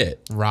stupid shit.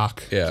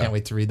 Rock. Yeah. Can't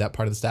wait to read that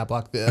part of the stat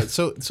block.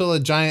 So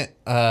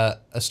a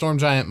storm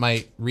giant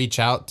might reach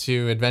out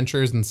to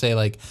adventurers and say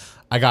like,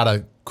 I got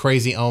a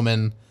crazy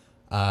omen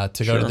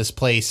to go to this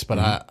place, but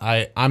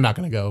I'm not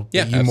going to go.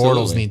 Yeah, But you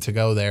mortals absolutely. need to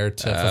go there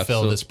to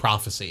fulfill this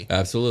prophecy.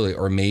 Absolutely.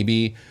 Or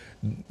maybe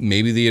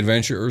the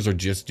adventurers are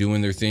just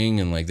doing their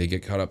thing and like they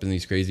get caught up in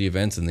these crazy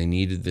events and they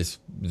needed this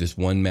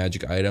one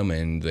magic item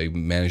and they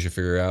managed to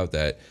figure out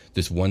that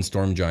this one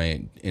storm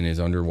giant in his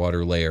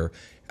underwater lair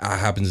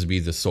happens to be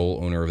the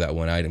sole owner of that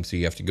one item. So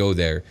you have to go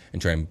there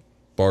and try and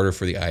barter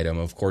for the item.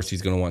 Of course,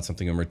 he's going to want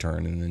something in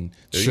return, and then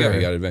there you go. You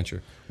got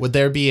adventure. Would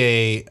there be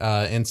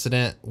a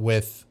incident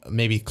with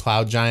maybe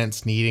cloud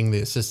giants needing the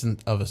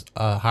assistance of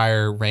a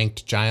higher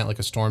ranked giant, like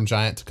a storm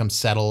giant, to come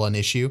settle an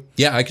issue?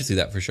 Yeah, I could see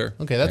that for sure.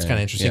 Okay, that's kind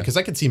of interesting because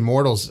I could see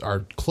mortals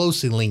are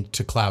closely linked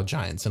to cloud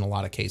giants in a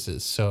lot of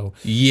cases. So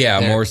yeah,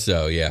 more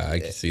so. Yeah, I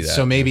could see that.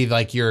 So maybe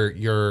like your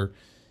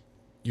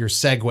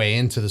segue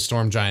into the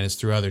storm giant is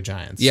through other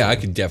giants. Yeah, So- I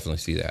could definitely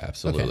see that.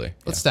 Absolutely. Okay,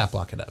 let's stat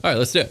block it up. All right,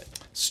 let's do it.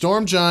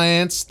 Storm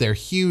giants, they're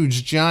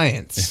huge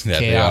giants. That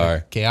they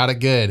are.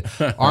 Chaotic good.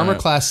 Armor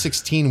class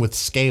 16 with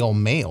scale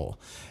mail.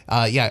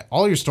 Yeah,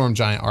 all your storm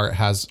giant art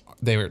has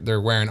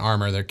they're wearing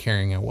armor, they're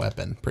carrying a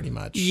weapon pretty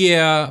much.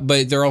 Yeah,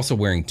 but they're also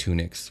wearing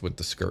tunics with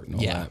the skirt and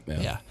all that.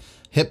 Yeah.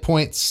 Hit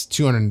points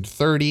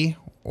 230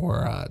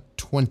 or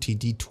 20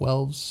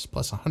 d12s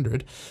plus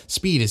 100.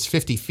 Speed is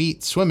 50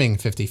 feet. Swimming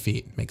 50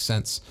 feet. Makes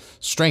sense.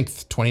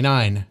 Strength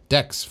 29.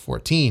 Dex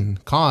 14.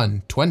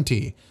 Con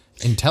 20.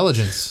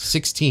 Intelligence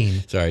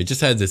 16. Sorry, I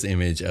just had this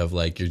image of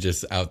like you're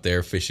just out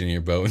there fishing in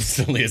your boat and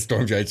suddenly a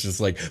storm giant's just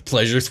like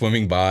pleasure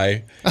swimming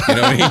by. You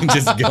know what I mean?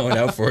 Just going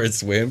out for a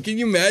swim. Can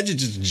you imagine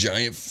just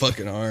giant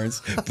fucking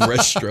arms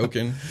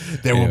breaststroking?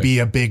 There will be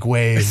a big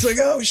wave. It's like,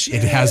 oh shit.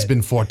 It has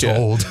been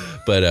foretold.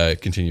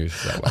 But continue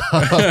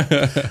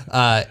that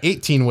way.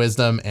 18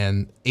 wisdom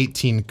and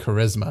 18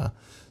 charisma.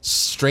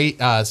 Straight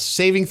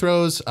saving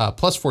throws,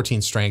 plus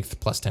 14 strength,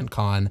 plus 10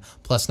 con,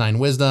 plus 9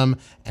 wisdom,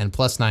 and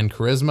plus 9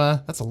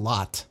 charisma. That's a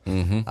lot.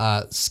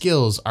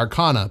 Skills,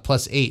 arcana,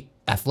 plus 8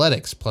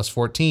 athletics plus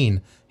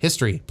 14,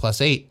 history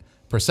plus 8,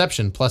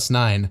 perception plus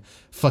 9.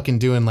 Fucking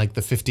doing like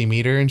the 50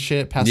 meter and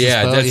shit past the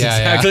spell.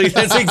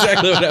 That's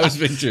exactly what I was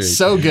picturing.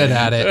 So good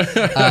at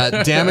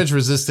it. Damage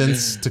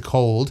resistance to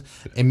cold,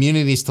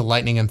 immunities to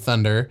lightning and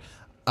thunder.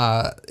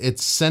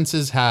 Its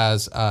senses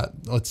has,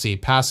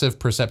 passive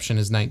perception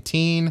is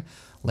 19,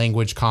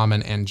 language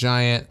common and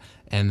giant,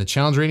 and the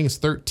challenge rating is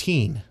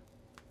 13.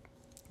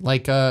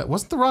 Like,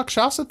 wasn't the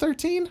Rakshasa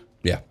 13?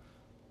 Yeah.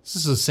 This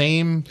is the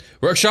same.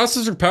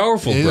 Rakshasas are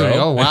powerful, bro.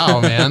 Oh,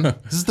 wow, man.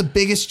 This is the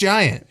biggest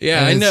giant.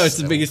 Yeah, I know. It's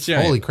the biggest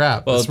giant. Holy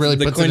crap. Well, this really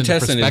the puts it into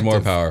quintessence is more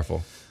perspective.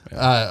 powerful.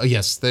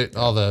 Yes,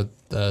 all the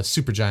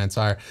super giants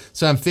are.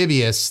 So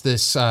amphibious,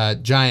 this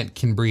giant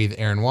can breathe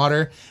air and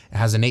water. It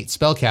has innate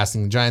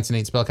spellcasting. The giant's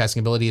innate spellcasting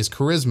ability is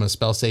charisma,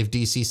 spell save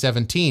DC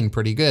 17,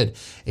 pretty good.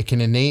 It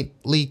can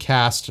innately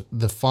cast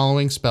the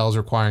following spells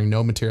requiring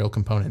no material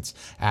components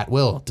at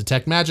will.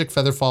 Detect magic,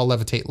 feather fall,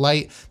 levitate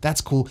light.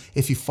 That's cool.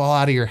 If you fall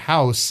out of your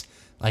house,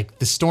 like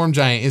the storm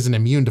giant isn't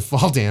immune to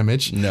fall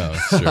damage. No,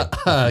 sure. You're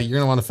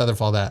going to want to feather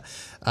fall that.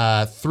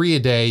 3 a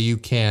day, you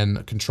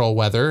can control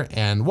weather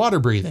and water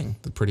breathing.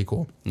 That's pretty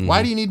cool. Mm-hmm.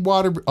 Why do you need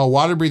water? Oh,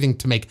 water breathing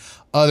to make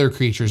other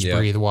creatures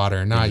breathe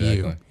water, not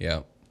you.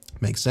 Yeah.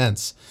 Makes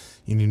sense.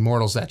 You need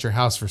mortals at your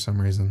house for some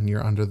reason.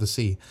 You're under the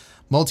sea.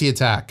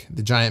 Multi-attack.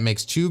 The giant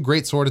makes 2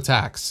 greatsword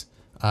attacks.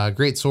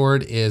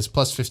 Greatsword is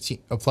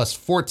plus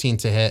 14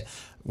 to hit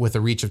with a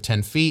reach of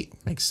 10 feet.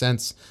 Makes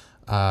sense.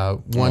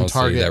 One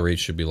target. That reach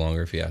should be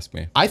longer if you ask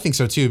me. I think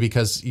so too,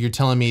 because you're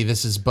telling me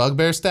this is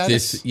bugbear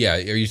status? Are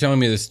you telling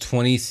me this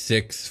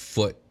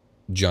 26-foot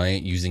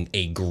giant using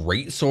a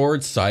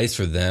greatsword size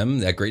for them?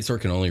 That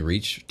greatsword can only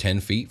reach 10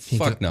 feet?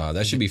 Fuck no.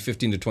 That should be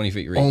 15 to 20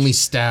 feet reach. Only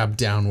stab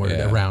downward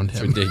around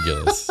him. It's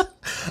ridiculous.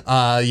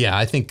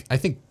 I think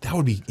that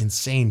would be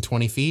insane.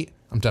 20 feet.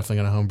 I'm definitely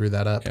going to homebrew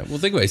that up. Yeah, well,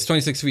 think about it. It's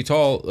 26 feet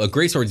tall. A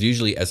greatsword's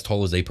usually as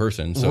tall as a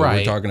person. So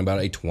we're talking about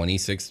a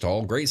 26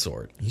 tall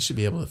greatsword. You should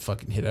be able to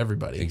fucking hit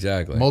everybody.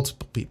 Exactly.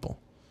 Multiple people.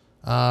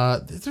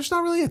 There's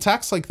not really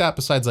attacks like that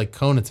besides like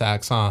cone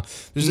attacks, huh?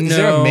 Is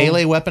there a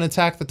melee weapon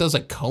attack that does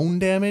like cone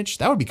damage?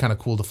 That would be kind of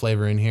cool to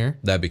flavor in here.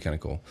 That'd be kind of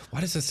cool.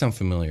 Why does that sound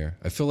familiar?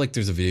 I feel like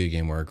there's a video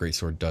game where a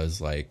greatsword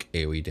does like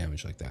AoE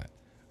damage like that.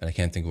 And I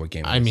can't think of what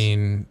game it is. I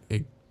mean,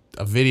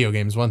 a video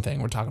game is one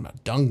thing. We're talking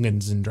about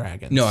Dungeons and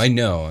Dragons. No, I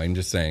know. I'm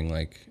just saying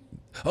like...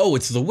 Oh,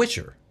 it's The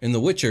Witcher. In The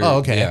Witcher,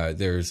 yeah,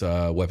 there's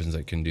weapons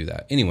that can do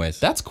that. Anyways.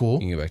 That's cool. You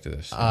can get back to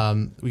this.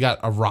 We got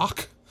a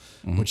rock,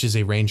 which is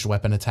a ranged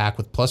weapon attack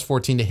with plus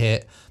 14 to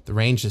hit. The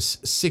range is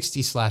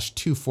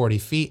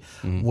 60/240 feet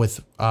with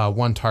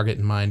one target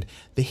in mind.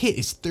 The hit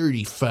is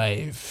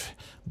 35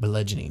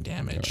 bludgeoning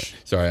damage. Right.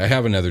 Sorry, I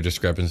have another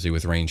discrepancy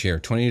with range here.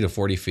 20 to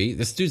 40 feet.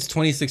 This dude's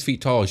 26 feet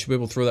tall. He should be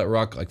able to throw that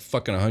rock like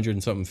fucking 100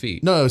 and something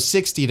feet. No,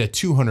 60 to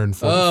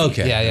 240 feet.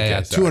 Okay.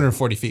 Yeah.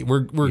 240 feet. We're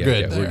good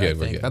there, we're good.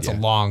 We're good. That's a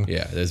long...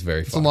 Yeah, that's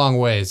very far. It's a long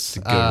ways. It's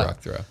a good rock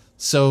throw.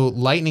 So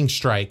lightning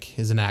strike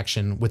is an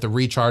action with a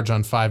recharge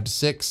on 5 to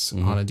 6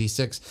 on a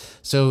d6.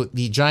 So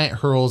the giant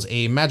hurls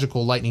a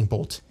magical lightning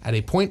bolt at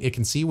a point it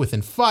can see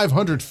within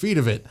 500 feet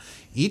of it.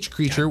 Each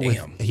creature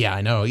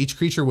Each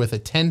creature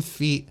within 10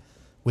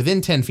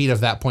 feet of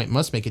that point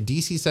must make a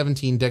DC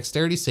 17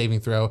 dexterity saving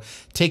throw,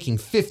 taking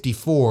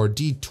 54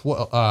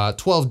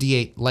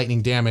 12d8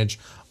 lightning damage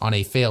on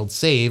a failed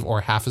save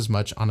or half as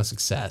much on a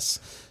success.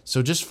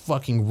 So just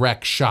fucking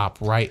wreck shop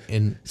right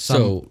in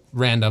some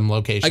random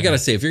location. I gotta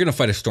say, if you're gonna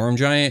fight a storm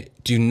giant,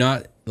 do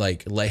not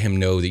like let him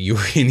know that you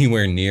are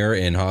anywhere near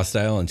and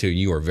hostile until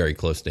you are very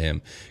close to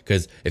him.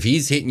 Because if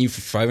he's hitting you for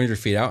 500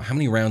 feet out, how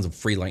many rounds of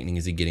free lightning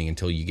is he getting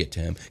until you get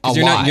to him? Because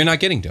you're not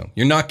getting to him.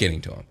 You're not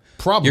getting to him.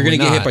 Probably you're going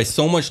to get hit by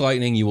so much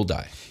lightning, you will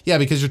die. Yeah,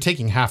 because you're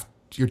taking half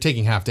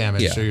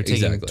damage, so you're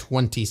taking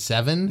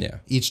 27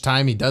 each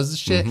time he does this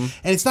shit. And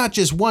it's not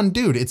just one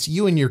dude, it's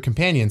you and your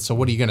companion. So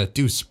what are you going to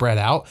do, spread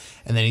out?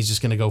 And then he's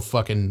just going to go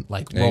fucking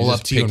like roll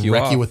up to you and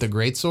wreck you with a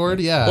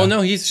greatsword? Yeah. Well,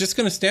 no, he's just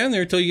going to stand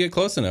there until you get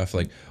close enough.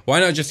 Like, why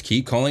not just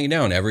keep calling it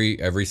down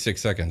every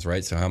 6 seconds,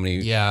 right? So how many...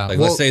 Yeah. Like,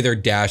 let's say they're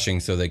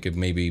dashing so they could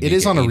maybe... It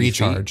is on a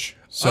recharge. Feet.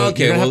 So you're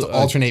going to have to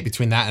alternate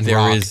between that and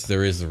rock.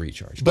 There is a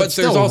recharge. But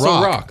there's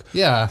also rock.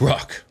 Yeah.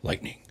 Rock,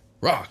 lightning.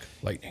 Rock,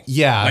 lightning.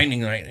 Yeah.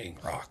 Lightning,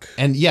 rock.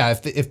 And yeah,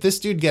 if this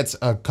dude gets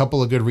a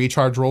couple of good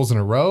recharge rolls in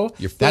a row,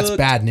 that's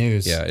bad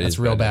news. Yeah, that's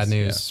real bad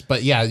news. Yeah.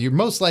 But yeah, you're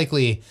most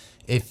likely,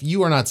 if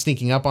you are not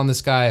sneaking up on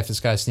this guy,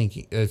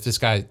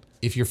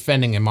 if you're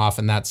fending him off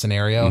in that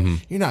scenario,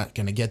 you're not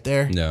going to get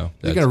there. No.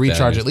 You're going to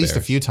recharge at least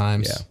a few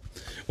times.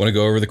 Yeah. Want to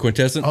go over the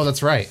quintessence? Oh,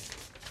 that's right.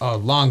 Oh,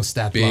 long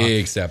stat block.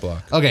 Big stat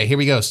block. Okay, here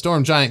we go.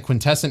 Storm Giant,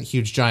 Quintessent,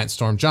 Huge Giant,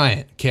 Storm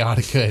Giant,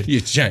 Chaotic Good.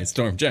 Huge Giant,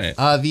 Storm Giant.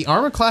 The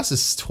armor class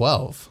is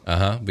 12.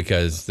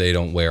 Because they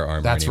don't wear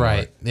armor That's anymore.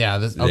 Right. Yeah.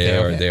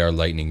 They are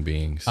lightning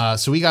beings.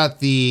 So we got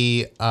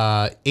the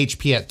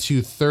HP at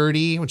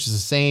 230, which is the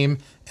same,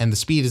 and the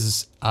speed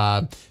is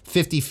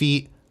 50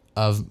 feet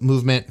of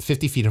movement,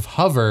 50 feet of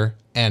hover,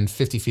 and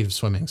 50 feet of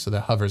swimming. So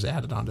the hover's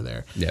added onto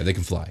there. Yeah, they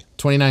can fly.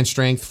 29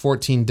 strength,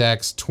 14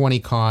 dex, 20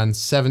 con,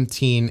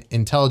 17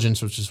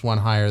 intelligence, which is one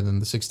higher than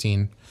the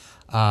 16.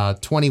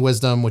 20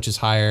 wisdom, which is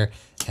higher,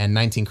 and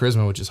 19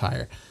 charisma, which is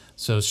higher.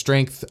 So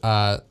strength,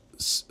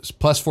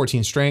 plus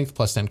 14 strength,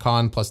 plus 10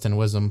 con, plus 10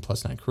 wisdom,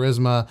 plus 9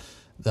 charisma,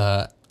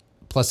 the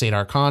plus 8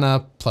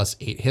 arcana, plus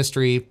 8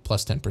 history,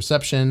 plus 10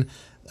 perception.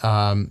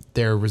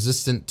 They're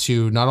resistant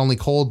to not only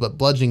cold, but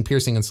bludgeoning,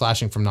 piercing, and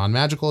slashing from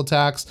non-magical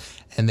attacks,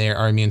 and they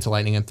are immune to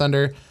lightning and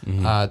thunder.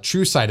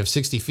 True sight of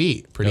 60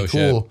 feet, pretty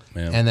cool.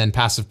 And then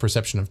passive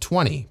perception of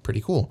 20,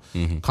 pretty cool.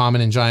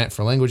 Common and giant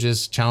for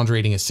languages. Challenge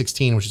rating is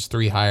 16, which is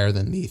 3 higher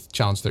than the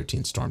challenge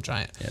 13 storm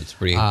giant. Yeah, it's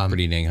pretty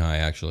dang high,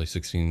 actually.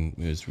 16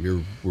 is,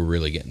 we're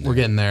really getting there. We're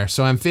getting there.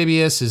 So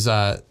amphibious is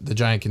the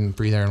giant can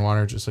breathe air and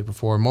water, just like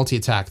before.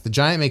 Multi-attack. The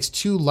giant makes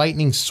 2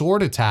 lightning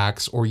sword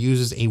attacks or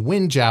uses a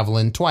wind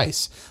javelin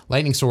twice.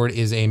 Lightning sword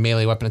is a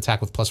melee weapon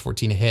attack with plus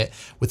 14 to hit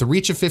with a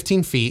reach of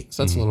 15 feet,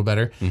 so that's a little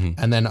better.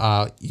 And then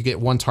you get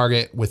 1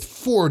 target with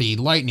 40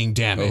 lightning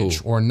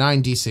damage or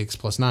 9d6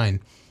 plus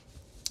 9.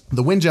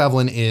 The wind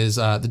javelin is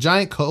the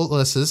giant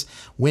coalesces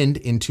wind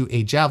into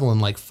a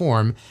javelin-like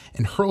form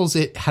and hurls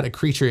it at a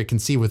creature it can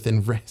see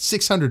within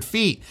 600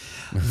 feet.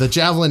 The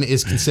javelin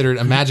is considered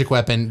a magic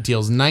weapon,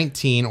 deals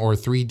 19 or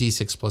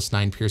 3d6 plus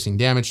 9 piercing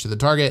damage to the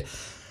target,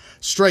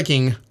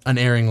 striking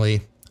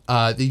unerringly.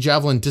 The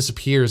javelin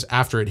disappears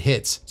after it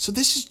hits. So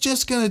this is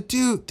just gonna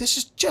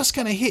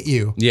hit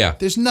you. Yeah.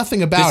 There's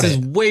nothing about This it.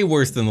 is way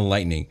worse than the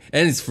lightning.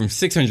 And it's from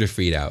 600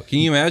 feet out. Can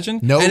you imagine?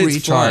 No and it's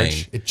recharge.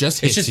 flying. It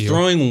just hits you. It's just you.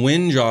 throwing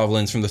wind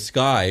javelins from the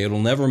sky. It'll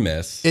never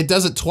miss. It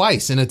does it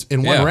twice in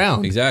one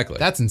round. Exactly.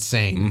 That's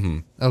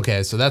insane.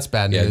 Okay, so that's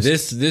bad news.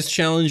 Yeah, this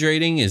challenge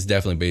rating is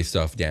definitely based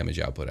off damage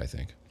output, I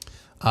think.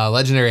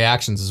 Legendary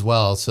actions as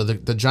well. So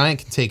the giant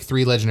can take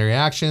 3 legendary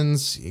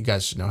actions. You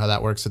guys should know how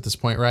that works at this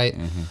point, right?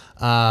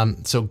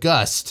 So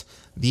Gust,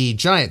 the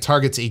giant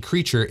targets a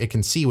creature it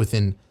can see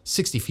within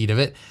 60 feet of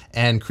it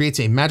and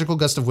creates a magical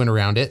gust of wind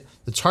around it.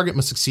 The target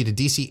must succeed a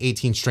DC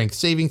 18 strength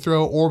saving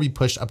throw or be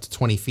pushed up to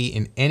 20 feet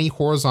in any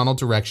horizontal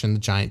direction the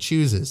giant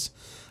chooses.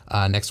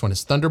 Next one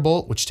is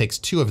Thunderbolt, which takes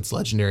 2 of its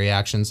legendary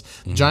actions.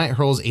 The giant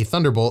hurls a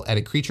Thunderbolt at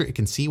a creature it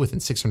can see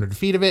within 600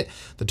 feet of it.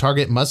 The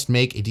target must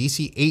make a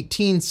DC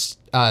 18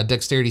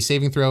 dexterity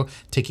saving throw,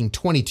 taking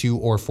 22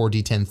 or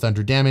 4d10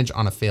 thunder damage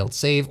on a failed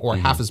save, or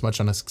half as much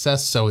on a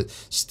success. So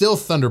it's still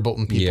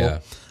Thunderbolting people. Yeah.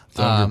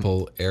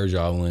 Thunderbolt, air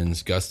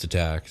javelins, gust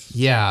attacks.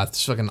 Yeah,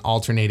 it's fucking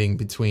alternating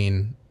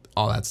between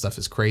all that stuff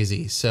is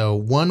crazy. So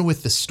 1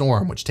 with the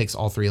storm, which takes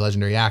all 3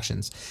 legendary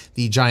actions.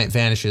 The giant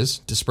vanishes,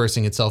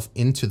 dispersing itself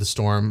into the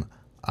storm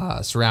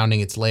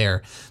surrounding its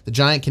lair. The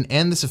giant can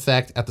end this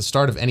effect at the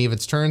start of any of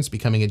its turns,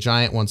 becoming a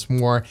giant once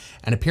more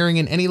and appearing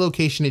in any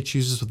location it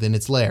chooses within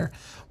its lair.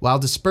 While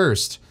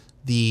dispersed,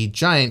 the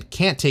giant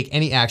can't take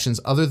any actions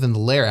other than the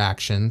lair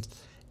action,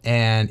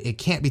 and it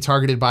can't be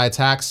targeted by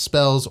attacks,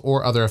 spells,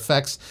 or other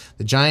effects.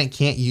 The giant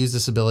can't use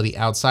this ability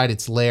outside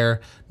its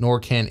lair, nor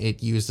can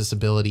it use this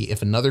ability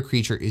if another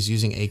creature is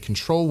using a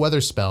control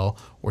weather spell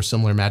or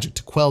similar magic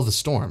to quell the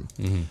storm.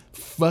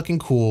 Fucking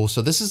cool.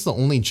 So this is the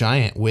only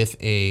giant with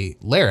a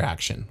lair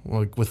action,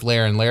 with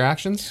lair and lair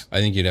actions. I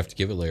think you'd have to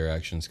give it lair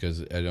actions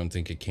because I don't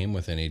think it came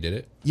with any, did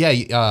it? Yeah,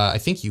 I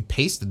think you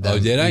pasted them. Oh,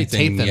 did I? You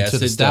taped them to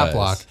the stat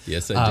block.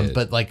 Yes, I did.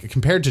 But like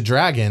compared to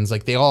dragons,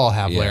 like they all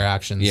have lair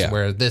actions,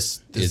 where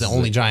this is the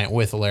only giant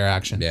with a lair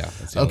action. Yeah,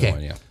 that's the only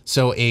one, yeah.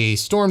 So a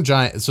storm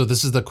giant, so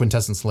this is the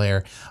quintessence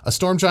lair. A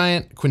storm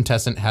giant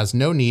quintessent has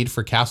no need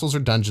for castles or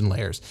dungeon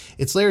lairs.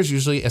 Its lair is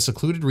usually a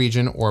secluded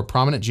region or a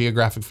prominent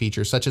geographic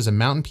feature such as a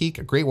mountain peak,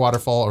 a great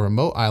waterfall, a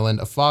remote island,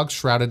 a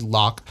fog-shrouded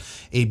loch,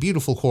 a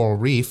beautiful coral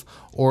reef,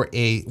 or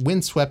a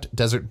windswept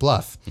desert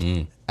bluff.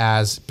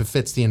 As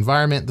befits the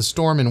environment, the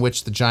storm in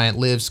which the giant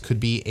lives could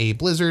be a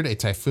blizzard, a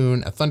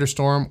typhoon, a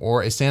thunderstorm,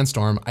 or a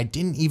sandstorm.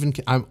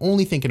 I'm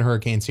only thinking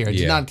hurricanes here. I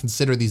did not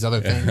consider these other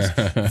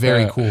things.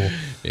 Very cool.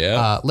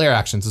 Lair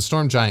actions. The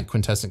storm giant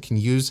quintessent can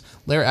use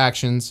lair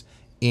actions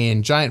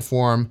in giant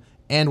form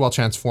and while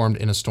transformed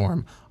in a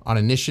storm. On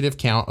initiative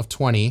count of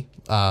 20,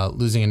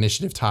 losing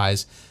initiative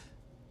ties,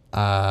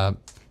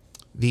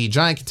 the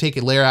giant can take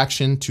a lair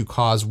action to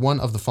cause one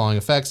of the following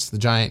effects. The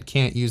giant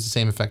can't use the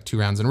same effect 2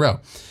 rounds in a row.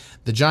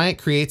 The giant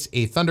creates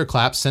a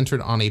thunderclap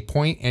centered on a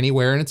point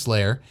anywhere in its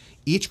lair.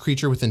 Each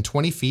creature within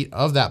 20 feet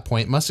of that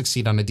point must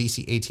succeed on a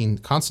DC 18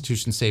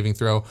 Constitution saving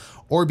throw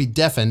or be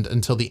deafened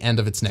until the end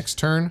of its next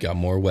turn. Got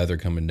more weather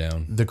coming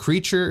down.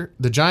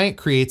 The giant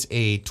creates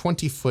a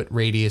 20-foot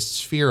radius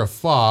sphere of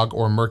fog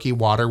or murky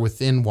water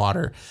within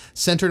water,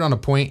 centered on a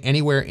point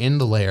anywhere in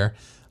the lair.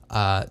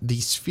 The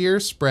sphere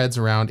spreads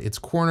around its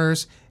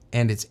corners,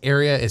 and its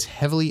area is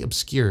heavily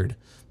obscured.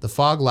 The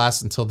fog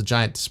lasts until the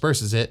giant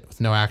disperses it, with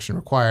no action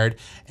required,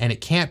 and it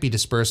can't be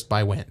dispersed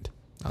by wind.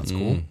 That's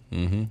cool.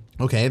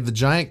 Okay, the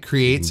giant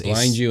creates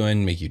blind you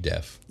and make you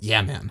deaf.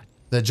 Yeah, man.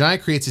 The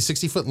giant creates a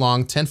 60-foot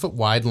long, 10-foot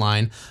wide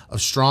line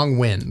of strong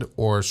wind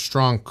or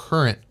strong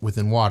current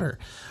within water,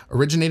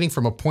 originating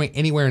from a point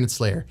anywhere in its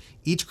lair.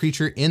 Each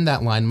creature in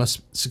that line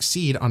must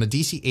succeed on a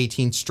DC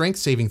 18 strength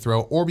saving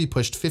throw or be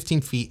pushed 15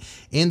 feet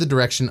in the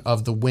direction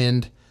of the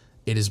wind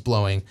it is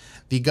blowing.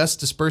 The gust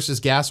disperses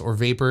gas or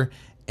vapor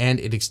and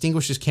it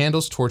extinguishes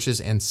candles, torches,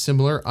 and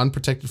similar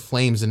unprotected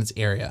flames in its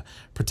area.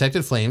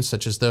 Protected flames,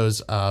 such as those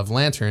of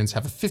lanterns,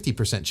 have a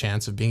 50%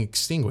 chance of being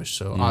extinguished,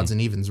 so odds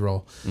and evens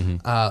roll.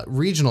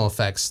 Regional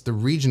effects. The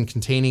region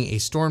containing a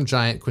storm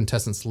giant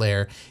quintessence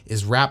lair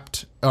is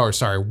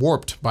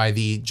warped by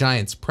the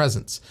giant's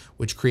presence,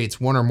 which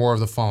creates one or more of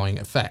the following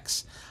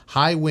effects.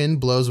 High wind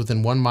blows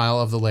within 1 mile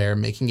of the lair,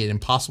 making it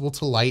impossible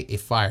to light a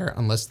fire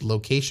unless the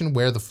location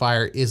where the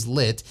fire is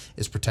lit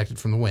is protected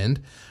from the wind.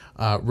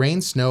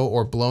 Rain, snow,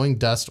 or blowing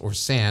dust or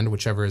sand,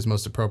 whichever is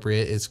most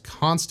appropriate, is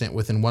constant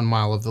within 1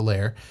 mile of the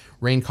lair.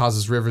 Rain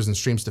causes rivers and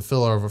streams to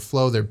fill or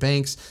overflow their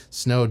banks.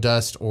 Snow,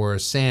 dust, or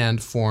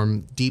sand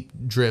form deep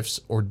drifts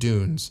or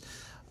dunes.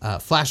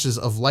 Flashes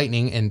of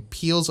lightning and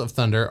peals of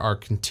thunder are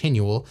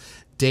continual,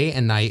 day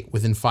and night,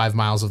 within 5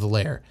 miles of the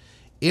lair.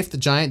 If the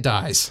giant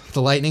dies,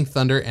 the lightning,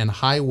 thunder, and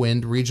high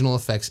wind regional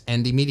effects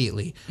end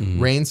immediately.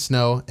 Rain,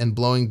 snow, and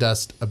blowing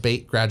dust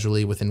abate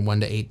gradually within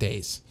 1 to 8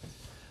 days.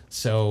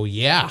 So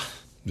yeah,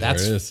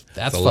 that's a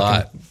fucking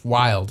lot.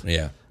 wild.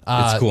 Yeah,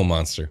 it's a cool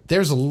monster.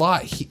 There's a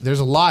lot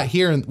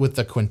here with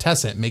the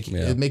quintessent.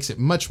 It makes it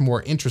much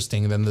more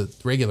interesting than the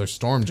regular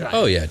storm giant.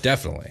 Oh yeah,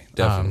 definitely.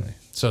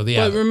 So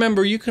yeah, but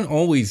remember, you can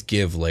always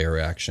give layer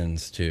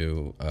actions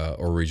to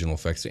or regional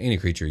effects to any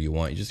creature you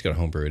want. You just got to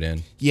homebrew it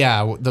in.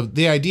 Yeah,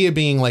 the idea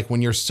being like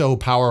when you're so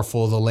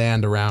powerful, the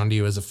land around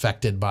you is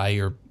affected by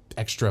your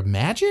extra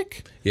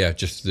magic. Yeah,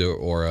 just the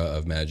aura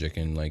of magic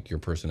and like your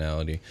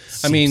personality.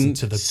 Seeps I mean,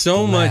 into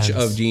so much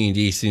lands. of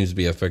D&D seems to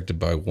be affected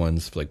by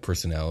one's like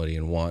personality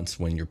and wants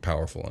when you're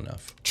powerful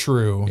enough.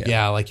 True.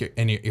 Yeah, like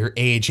your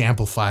age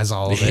amplifies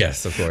all of it.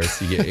 Yes, of course.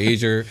 You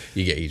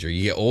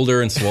get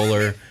older and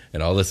swoller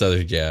and all this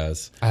other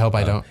jazz. I hope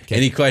I don't get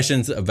any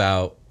questions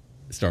about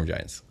storm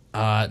giants?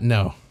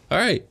 No. All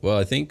right. Well,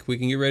 I think we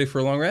can get ready for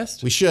a long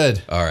rest. We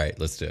should. All right,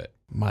 let's do it.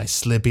 My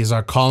slippies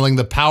are calling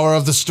the power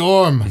of the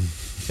storm.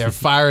 They're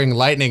firing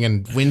lightning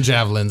and wind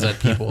javelins at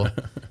people.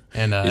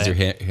 And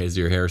is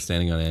your hair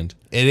standing on end?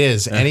 It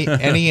is.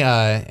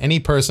 Any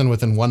person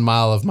within 1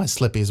 mile of my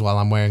slippies while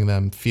I'm wearing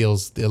them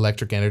feels the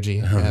electric energy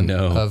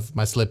of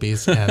my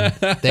slippies, and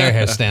their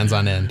hair stands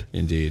on end.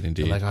 Indeed.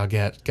 They're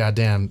like,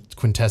 goddamn,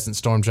 quintessent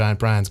storm giant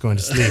Brian's going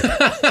to sleep.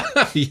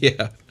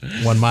 Yeah.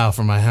 1 mile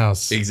from my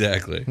house.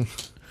 Exactly.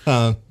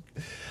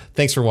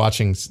 Thanks for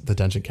watching the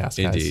Dungeon Cast,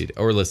 guys. Indeed.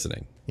 Or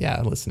listening.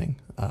 Yeah, listening.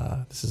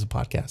 This is a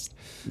podcast.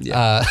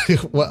 Yeah.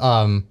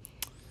 Welcome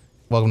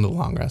to the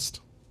Long Rest.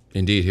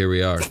 Indeed, here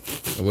we are.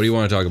 What do you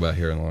want to talk about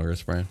here in Long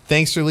Rest, Brian?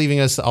 Thanks for leaving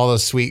us all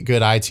those sweet,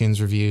 good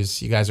iTunes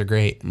reviews. You guys are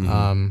great.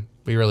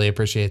 We really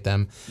appreciate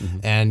them.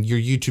 And your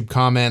YouTube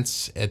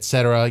comments,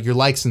 etc., your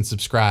likes and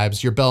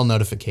subscribes, your bell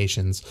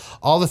notifications,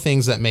 all the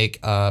things that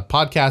make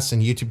podcasts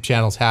and YouTube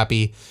channels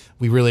happy.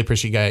 We really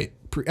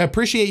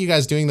appreciate you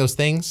guys doing those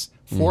things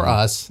for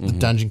us, the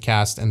Dungeon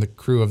Cast and the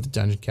crew of the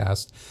Dungeon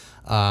Cast.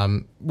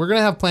 We're going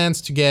to have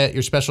plans to get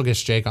your special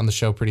guest Jake on the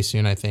show pretty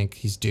soon. I think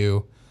he's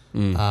due.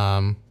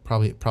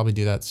 Probably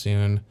do that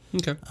soon.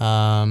 Okay.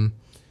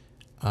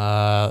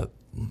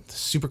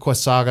 Super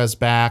Quest Saga's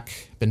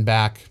back, been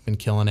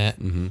killing it.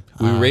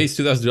 We raised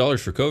 $2,000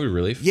 for COVID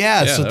relief.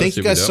 Yeah, so thank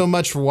you guys so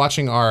much for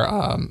watching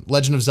our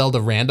Legend of Zelda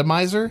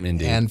randomizer.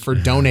 Indeed. And for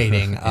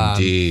donating.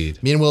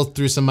 Indeed. Me and Will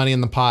threw some money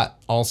in the pot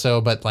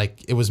also, but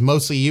like it was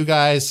mostly you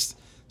guys.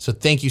 So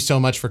thank you so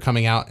much for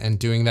coming out and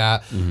doing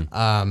that.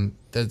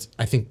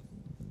 I think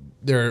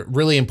there are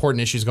really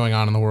important issues going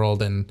on in the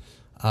world, and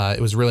it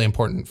was really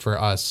important for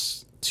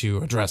us to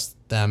address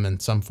them in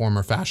some form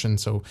or fashion.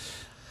 So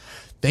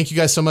thank you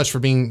guys so much for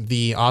being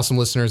the awesome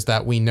listeners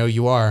that we know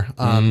you are.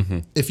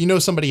 If you know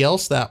somebody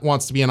else that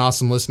wants to be an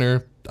awesome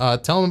listener, tell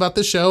them about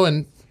this show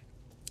and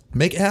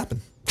make it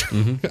happen.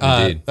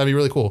 That'd be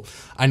really cool.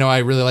 I know I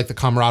really like the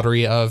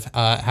camaraderie of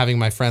having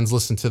my friends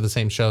listen to the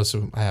same show,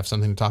 so I have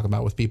something to talk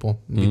about with people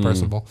and be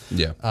personable.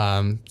 Yeah.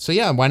 So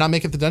yeah, why not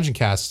make it the Dungeon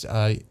Cast?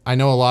 I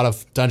know a lot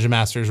of Dungeon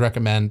Masters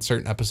recommend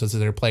certain episodes to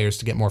their players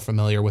to get more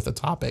familiar with a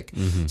topic,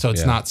 so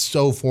it's not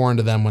so foreign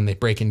to them when they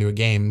break into a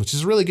game, which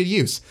is a really good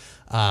use.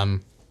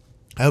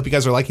 I hope you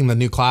guys are liking the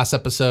new class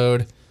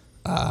episode,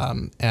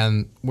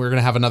 and we're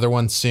gonna have another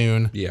one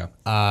soon.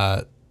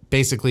 Yeah.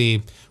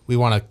 Basically, we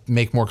want to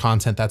make more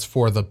content that's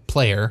for the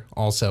player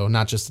also,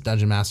 not just the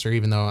Dungeon Master,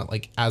 even though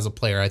like as a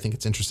player, I think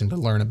it's interesting to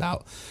learn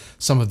about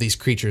some of these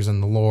creatures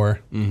and the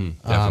lore.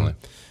 Definitely.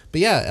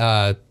 But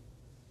yeah,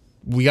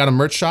 we got a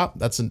merch shop.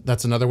 That's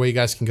another way you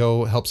guys can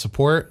go help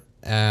support,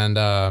 and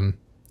you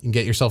can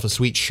get yourself a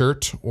sweet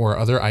shirt or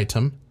other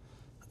item.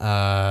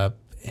 What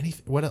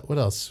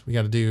else? We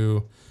got to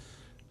do,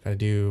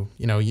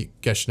 you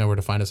guys should know where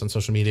to find us on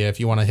social media. If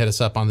you want to hit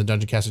us up on the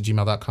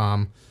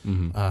dungeoncast@gmail.com.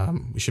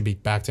 We should be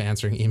back to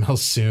answering emails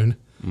soon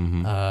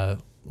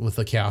with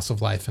the chaos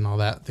of life and all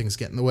that. Things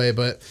get in the way.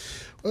 But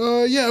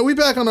yeah, we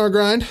back on our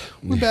grind.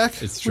 We're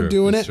back. It's true. We're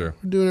doing It's it. true.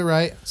 We're doing it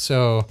right.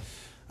 So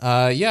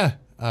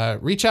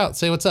reach out.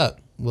 Say what's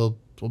up. We'll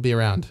be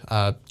around.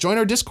 Join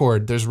our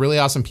Discord. There's really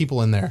awesome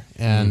people in there.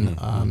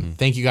 And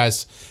thank you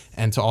guys,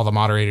 and to all the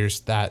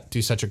moderators that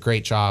do such a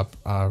great job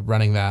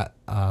running that.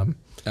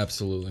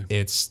 Absolutely.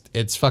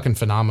 It's fucking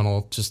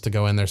phenomenal just to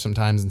go in there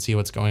sometimes and see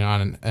what's going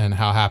on and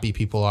how happy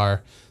people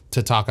are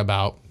to talk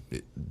about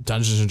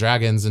Dungeons and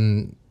Dragons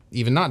and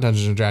even not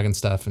Dungeons and Dragons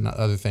stuff and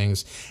other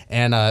things.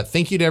 And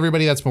thank you to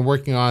everybody that's been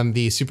working on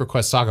the Super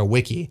Quest Saga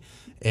wiki.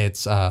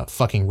 It's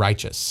fucking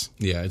righteous.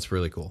 Yeah, it's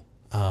really cool.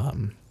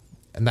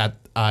 And that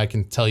I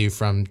can tell you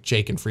from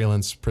Jake and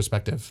Freeland's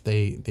perspective,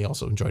 they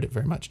also enjoyed it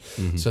very much.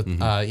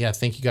 Yeah,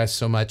 thank you guys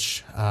so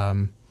much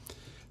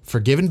for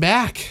giving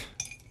back.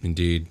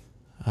 Indeed.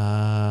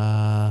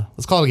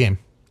 Let's call it a game.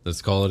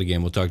 Let's call it a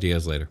game. We'll talk to you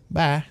guys later.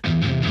 Bye.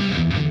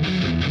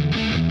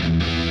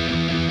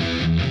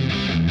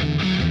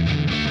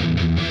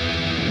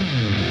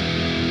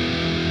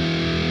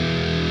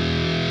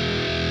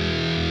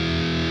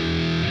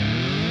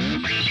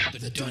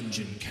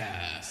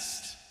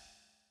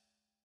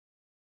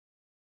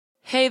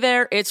 Hey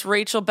there, it's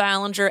Rachel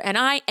Ballinger, and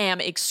I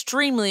am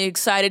extremely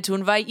excited to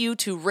invite you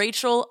to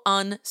Rachel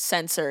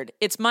Uncensored.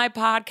 It's my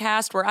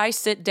podcast where I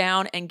sit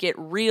down and get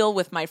real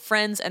with my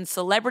friends and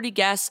celebrity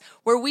guests,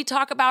 where we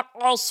talk about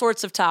all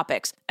sorts of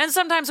topics. And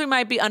sometimes we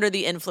might be under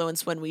the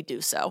influence when we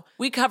do so.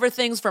 We cover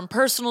things from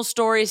personal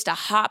stories to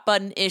hot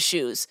button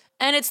issues.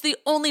 And it's the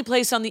only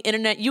place on the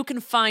internet you can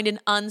find an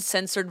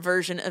uncensored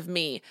version of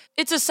me.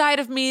 It's a side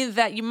of me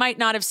that you might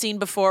not have seen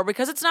before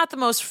because it's not the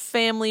most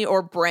family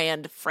or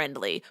brand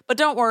friendly. But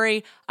don't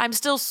worry, I'm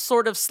still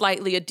sort of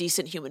slightly a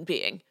decent human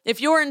being.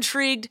 If you're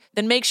intrigued,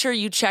 then make sure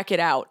you check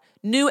it out.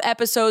 New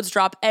episodes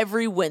drop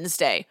every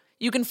Wednesday.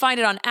 You can find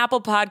it on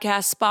Apple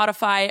Podcasts,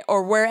 Spotify,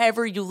 or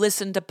wherever you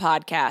listen to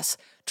podcasts.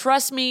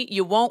 Trust me,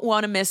 you won't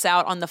want to miss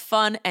out on the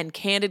fun and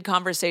candid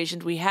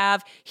conversations we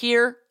have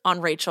here on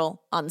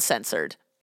Rachel Uncensored.